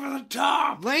put over the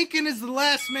top! Lincoln is the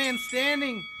last man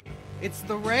standing. It's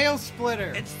the rail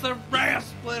splitter. It's the rail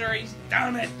splitter. He's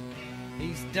done it.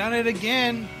 He's done it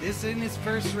again. This isn't his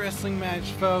first wrestling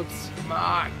match, folks.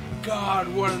 My God,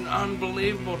 what an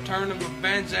unbelievable turn of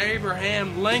events.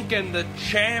 Abraham Lincoln, the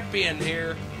champion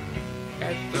here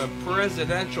at the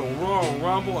Presidential Royal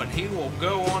Rumble, and he will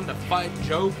go on to fight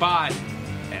Joe Biden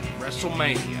at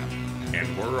WrestleMania.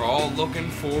 And we're all looking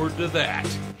forward to that.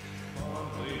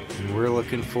 We're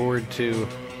looking forward to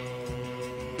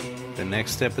the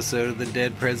next episode of the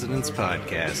Dead Presidents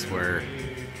Podcast, where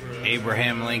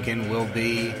Abraham Lincoln will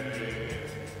be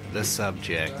the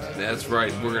subject. That's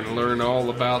right. We're going to learn all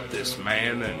about this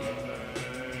man, and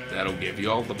that'll give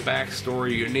you all the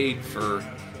backstory you need for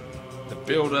the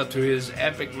build-up to his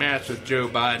epic match with Joe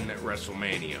Biden at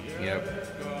WrestleMania.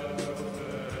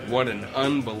 Yep. What an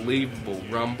unbelievable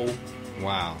Rumble.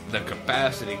 Wow. The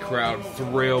capacity crowd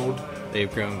thrilled.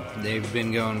 They've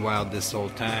been going wild this whole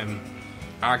time.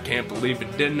 I can't believe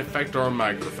it didn't affect our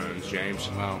microphones, James.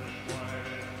 Well,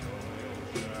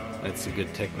 that's the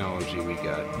good technology we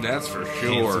got. That's for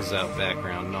sure. Cancels out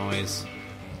background noise.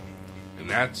 And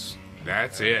that's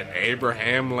it.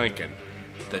 Abraham Lincoln,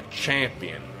 the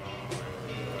champion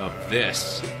of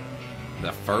this,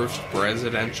 the first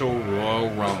presidential Royal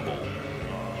Rumble.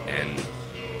 And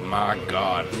my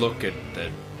God, look at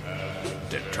the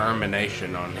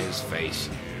determination on his face.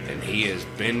 And he has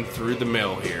been through the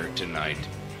mill here tonight,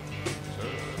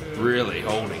 really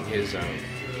holding his own.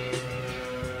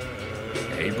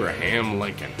 Abraham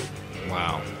Lincoln.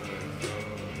 Wow.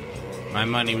 My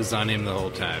money was on him the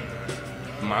whole time.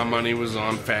 My money was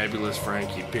on fabulous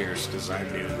Frankie Pierce because I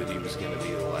knew that he was going to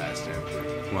be the last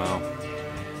emperor. Well,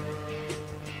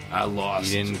 I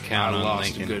lost. You didn't count on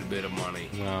Lincoln. A good bit of money.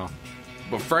 Well,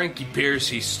 but Frankie Pierce,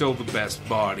 he's still the best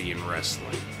body in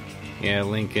wrestling. Yeah,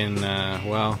 Lincoln.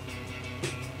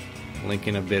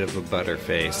 Lincoln a bit of a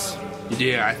butterface.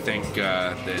 Yeah, I think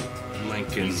that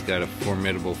Lincoln. He's got a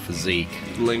formidable physique.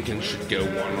 Lincoln should go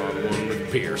one-on-one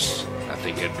with Pierce. I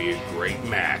think it'd be a great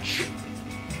match.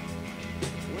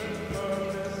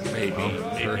 Maybe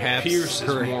perhaps Pierce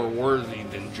is more worthy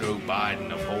than Joe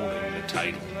Biden of holding the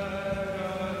title.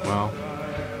 Well,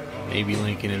 Maybe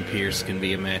Lincoln and Pierce can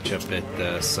be a matchup at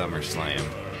SummerSlam.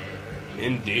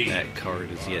 Indeed. That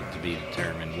card is yet to be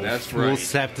determined. That's right. We'll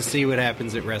have to see what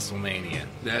happens at WrestleMania.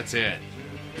 That's it.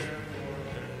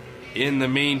 In the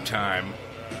meantime,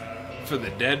 for the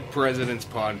Dead Presidents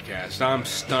Podcast, I'm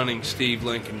Stunning Steve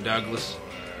Lincoln Douglas.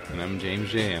 And I'm James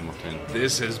J. Hamilton.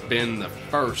 This has been the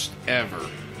first ever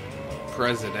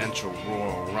Presidential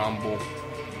Royal Rumble,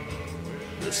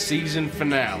 the season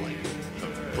finale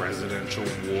of Presidential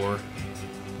War.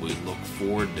 We look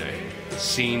forward to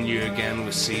seeing you again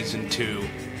with Season 2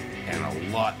 and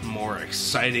a lot more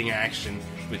exciting action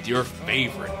with your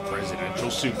favorite presidential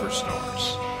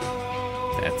superstars.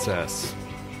 That's us.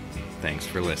 Thanks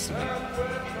for listening.